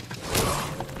 Fight.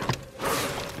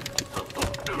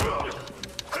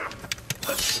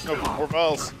 No, more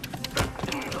vowels.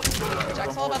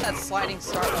 Jack's all about that sliding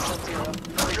start with Sub-Zero.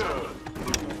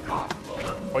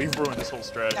 Oh, you've ruined this whole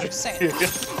strategy. I'm just saying.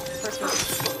 First move.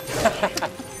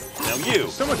 Now you.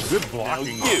 So much good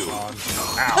blocking. Now you. On.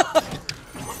 Ow.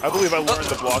 I believe I learned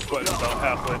the block button about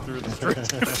halfway through the stream.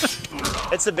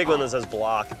 It's the big one that says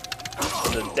block.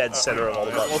 In the dead center of all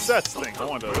the Well, buttons. that's the thing. I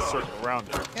wanted to circle around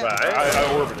it. Right.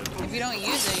 I orbited. If you don't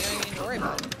use it, you don't even need to worry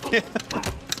about it.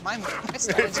 It's my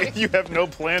strategy. If you have no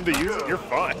plan to use it, you're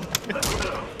fine.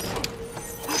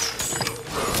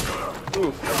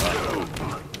 Nope, that didn't work.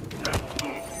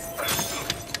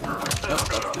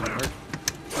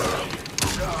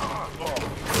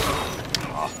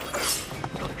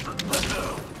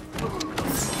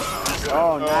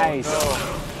 Oh, nice.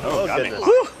 Oh, got me. goodness.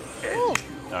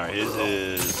 All right, his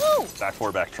is back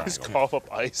forward, back triangle. Just cough up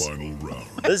ice. Final round.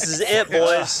 This is it,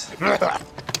 boys.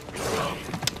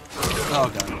 Oh,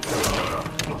 God.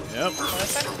 Yep.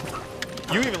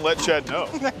 You even let Chad know.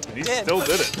 And he still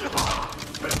did it.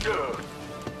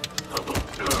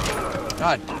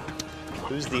 God.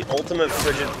 Who's the ultimate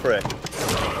frigid prick?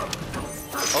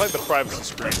 I like the privacy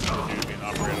screen dude being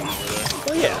operated over there.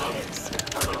 Oh, yeah.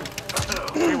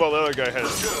 Meanwhile, the other guy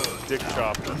has dick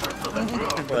chop.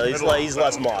 Well, he's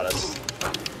less modest.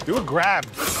 Do a grab.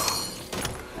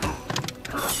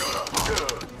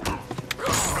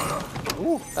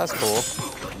 Ooh, that's cool.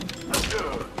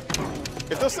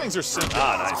 If those things are simple,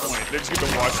 nice. they just get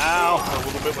to watch a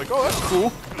little bit like, oh, that's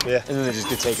cool. Yeah. And then they just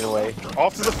get taken away.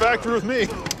 Off to the factory with me.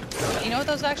 You know what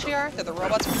those actually are? They're the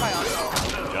robots from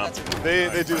Bionicle. Jump.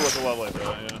 They do look a lot like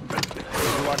that, yeah.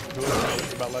 Did you watch the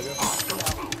documentary about Lego?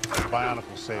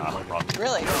 Bionicle saved Lego.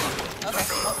 Really? Okay.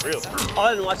 Really? Oh,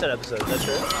 I didn't watch that episode. Is that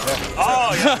true?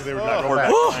 Oh, yeah. They were not Forward,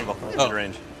 going back back. triangle.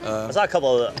 Mid-range. I saw a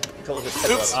couple of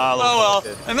Oops. Oh, well.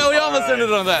 And then we almost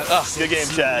ended on that. Oh, Good game,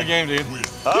 Chad. good game, dude.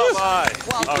 Oh, my.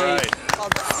 Well All played. right. Well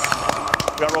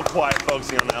done. Got real quiet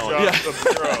focusing on that one.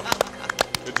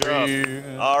 Good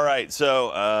job. All right,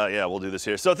 so yeah, we'll do this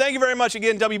here. So thank you very much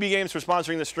again, WB Games, for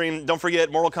sponsoring the stream. Don't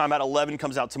forget, Mortal Kombat 11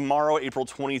 comes out tomorrow, April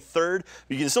 23rd.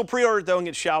 You can still pre-order it though and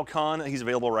get Shao Kahn. He's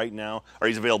available right now, or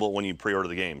he's available when you pre-order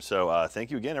the game. So thank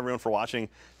you again, everyone, for watching.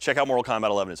 Check out Mortal Kombat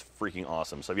 11. It's freaking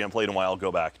awesome. So if you haven't played in a while,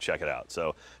 go back, check it out.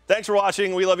 So thanks for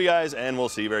watching. We love you guys, and we'll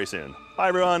see you very soon. Bye,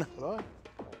 everyone. Bye.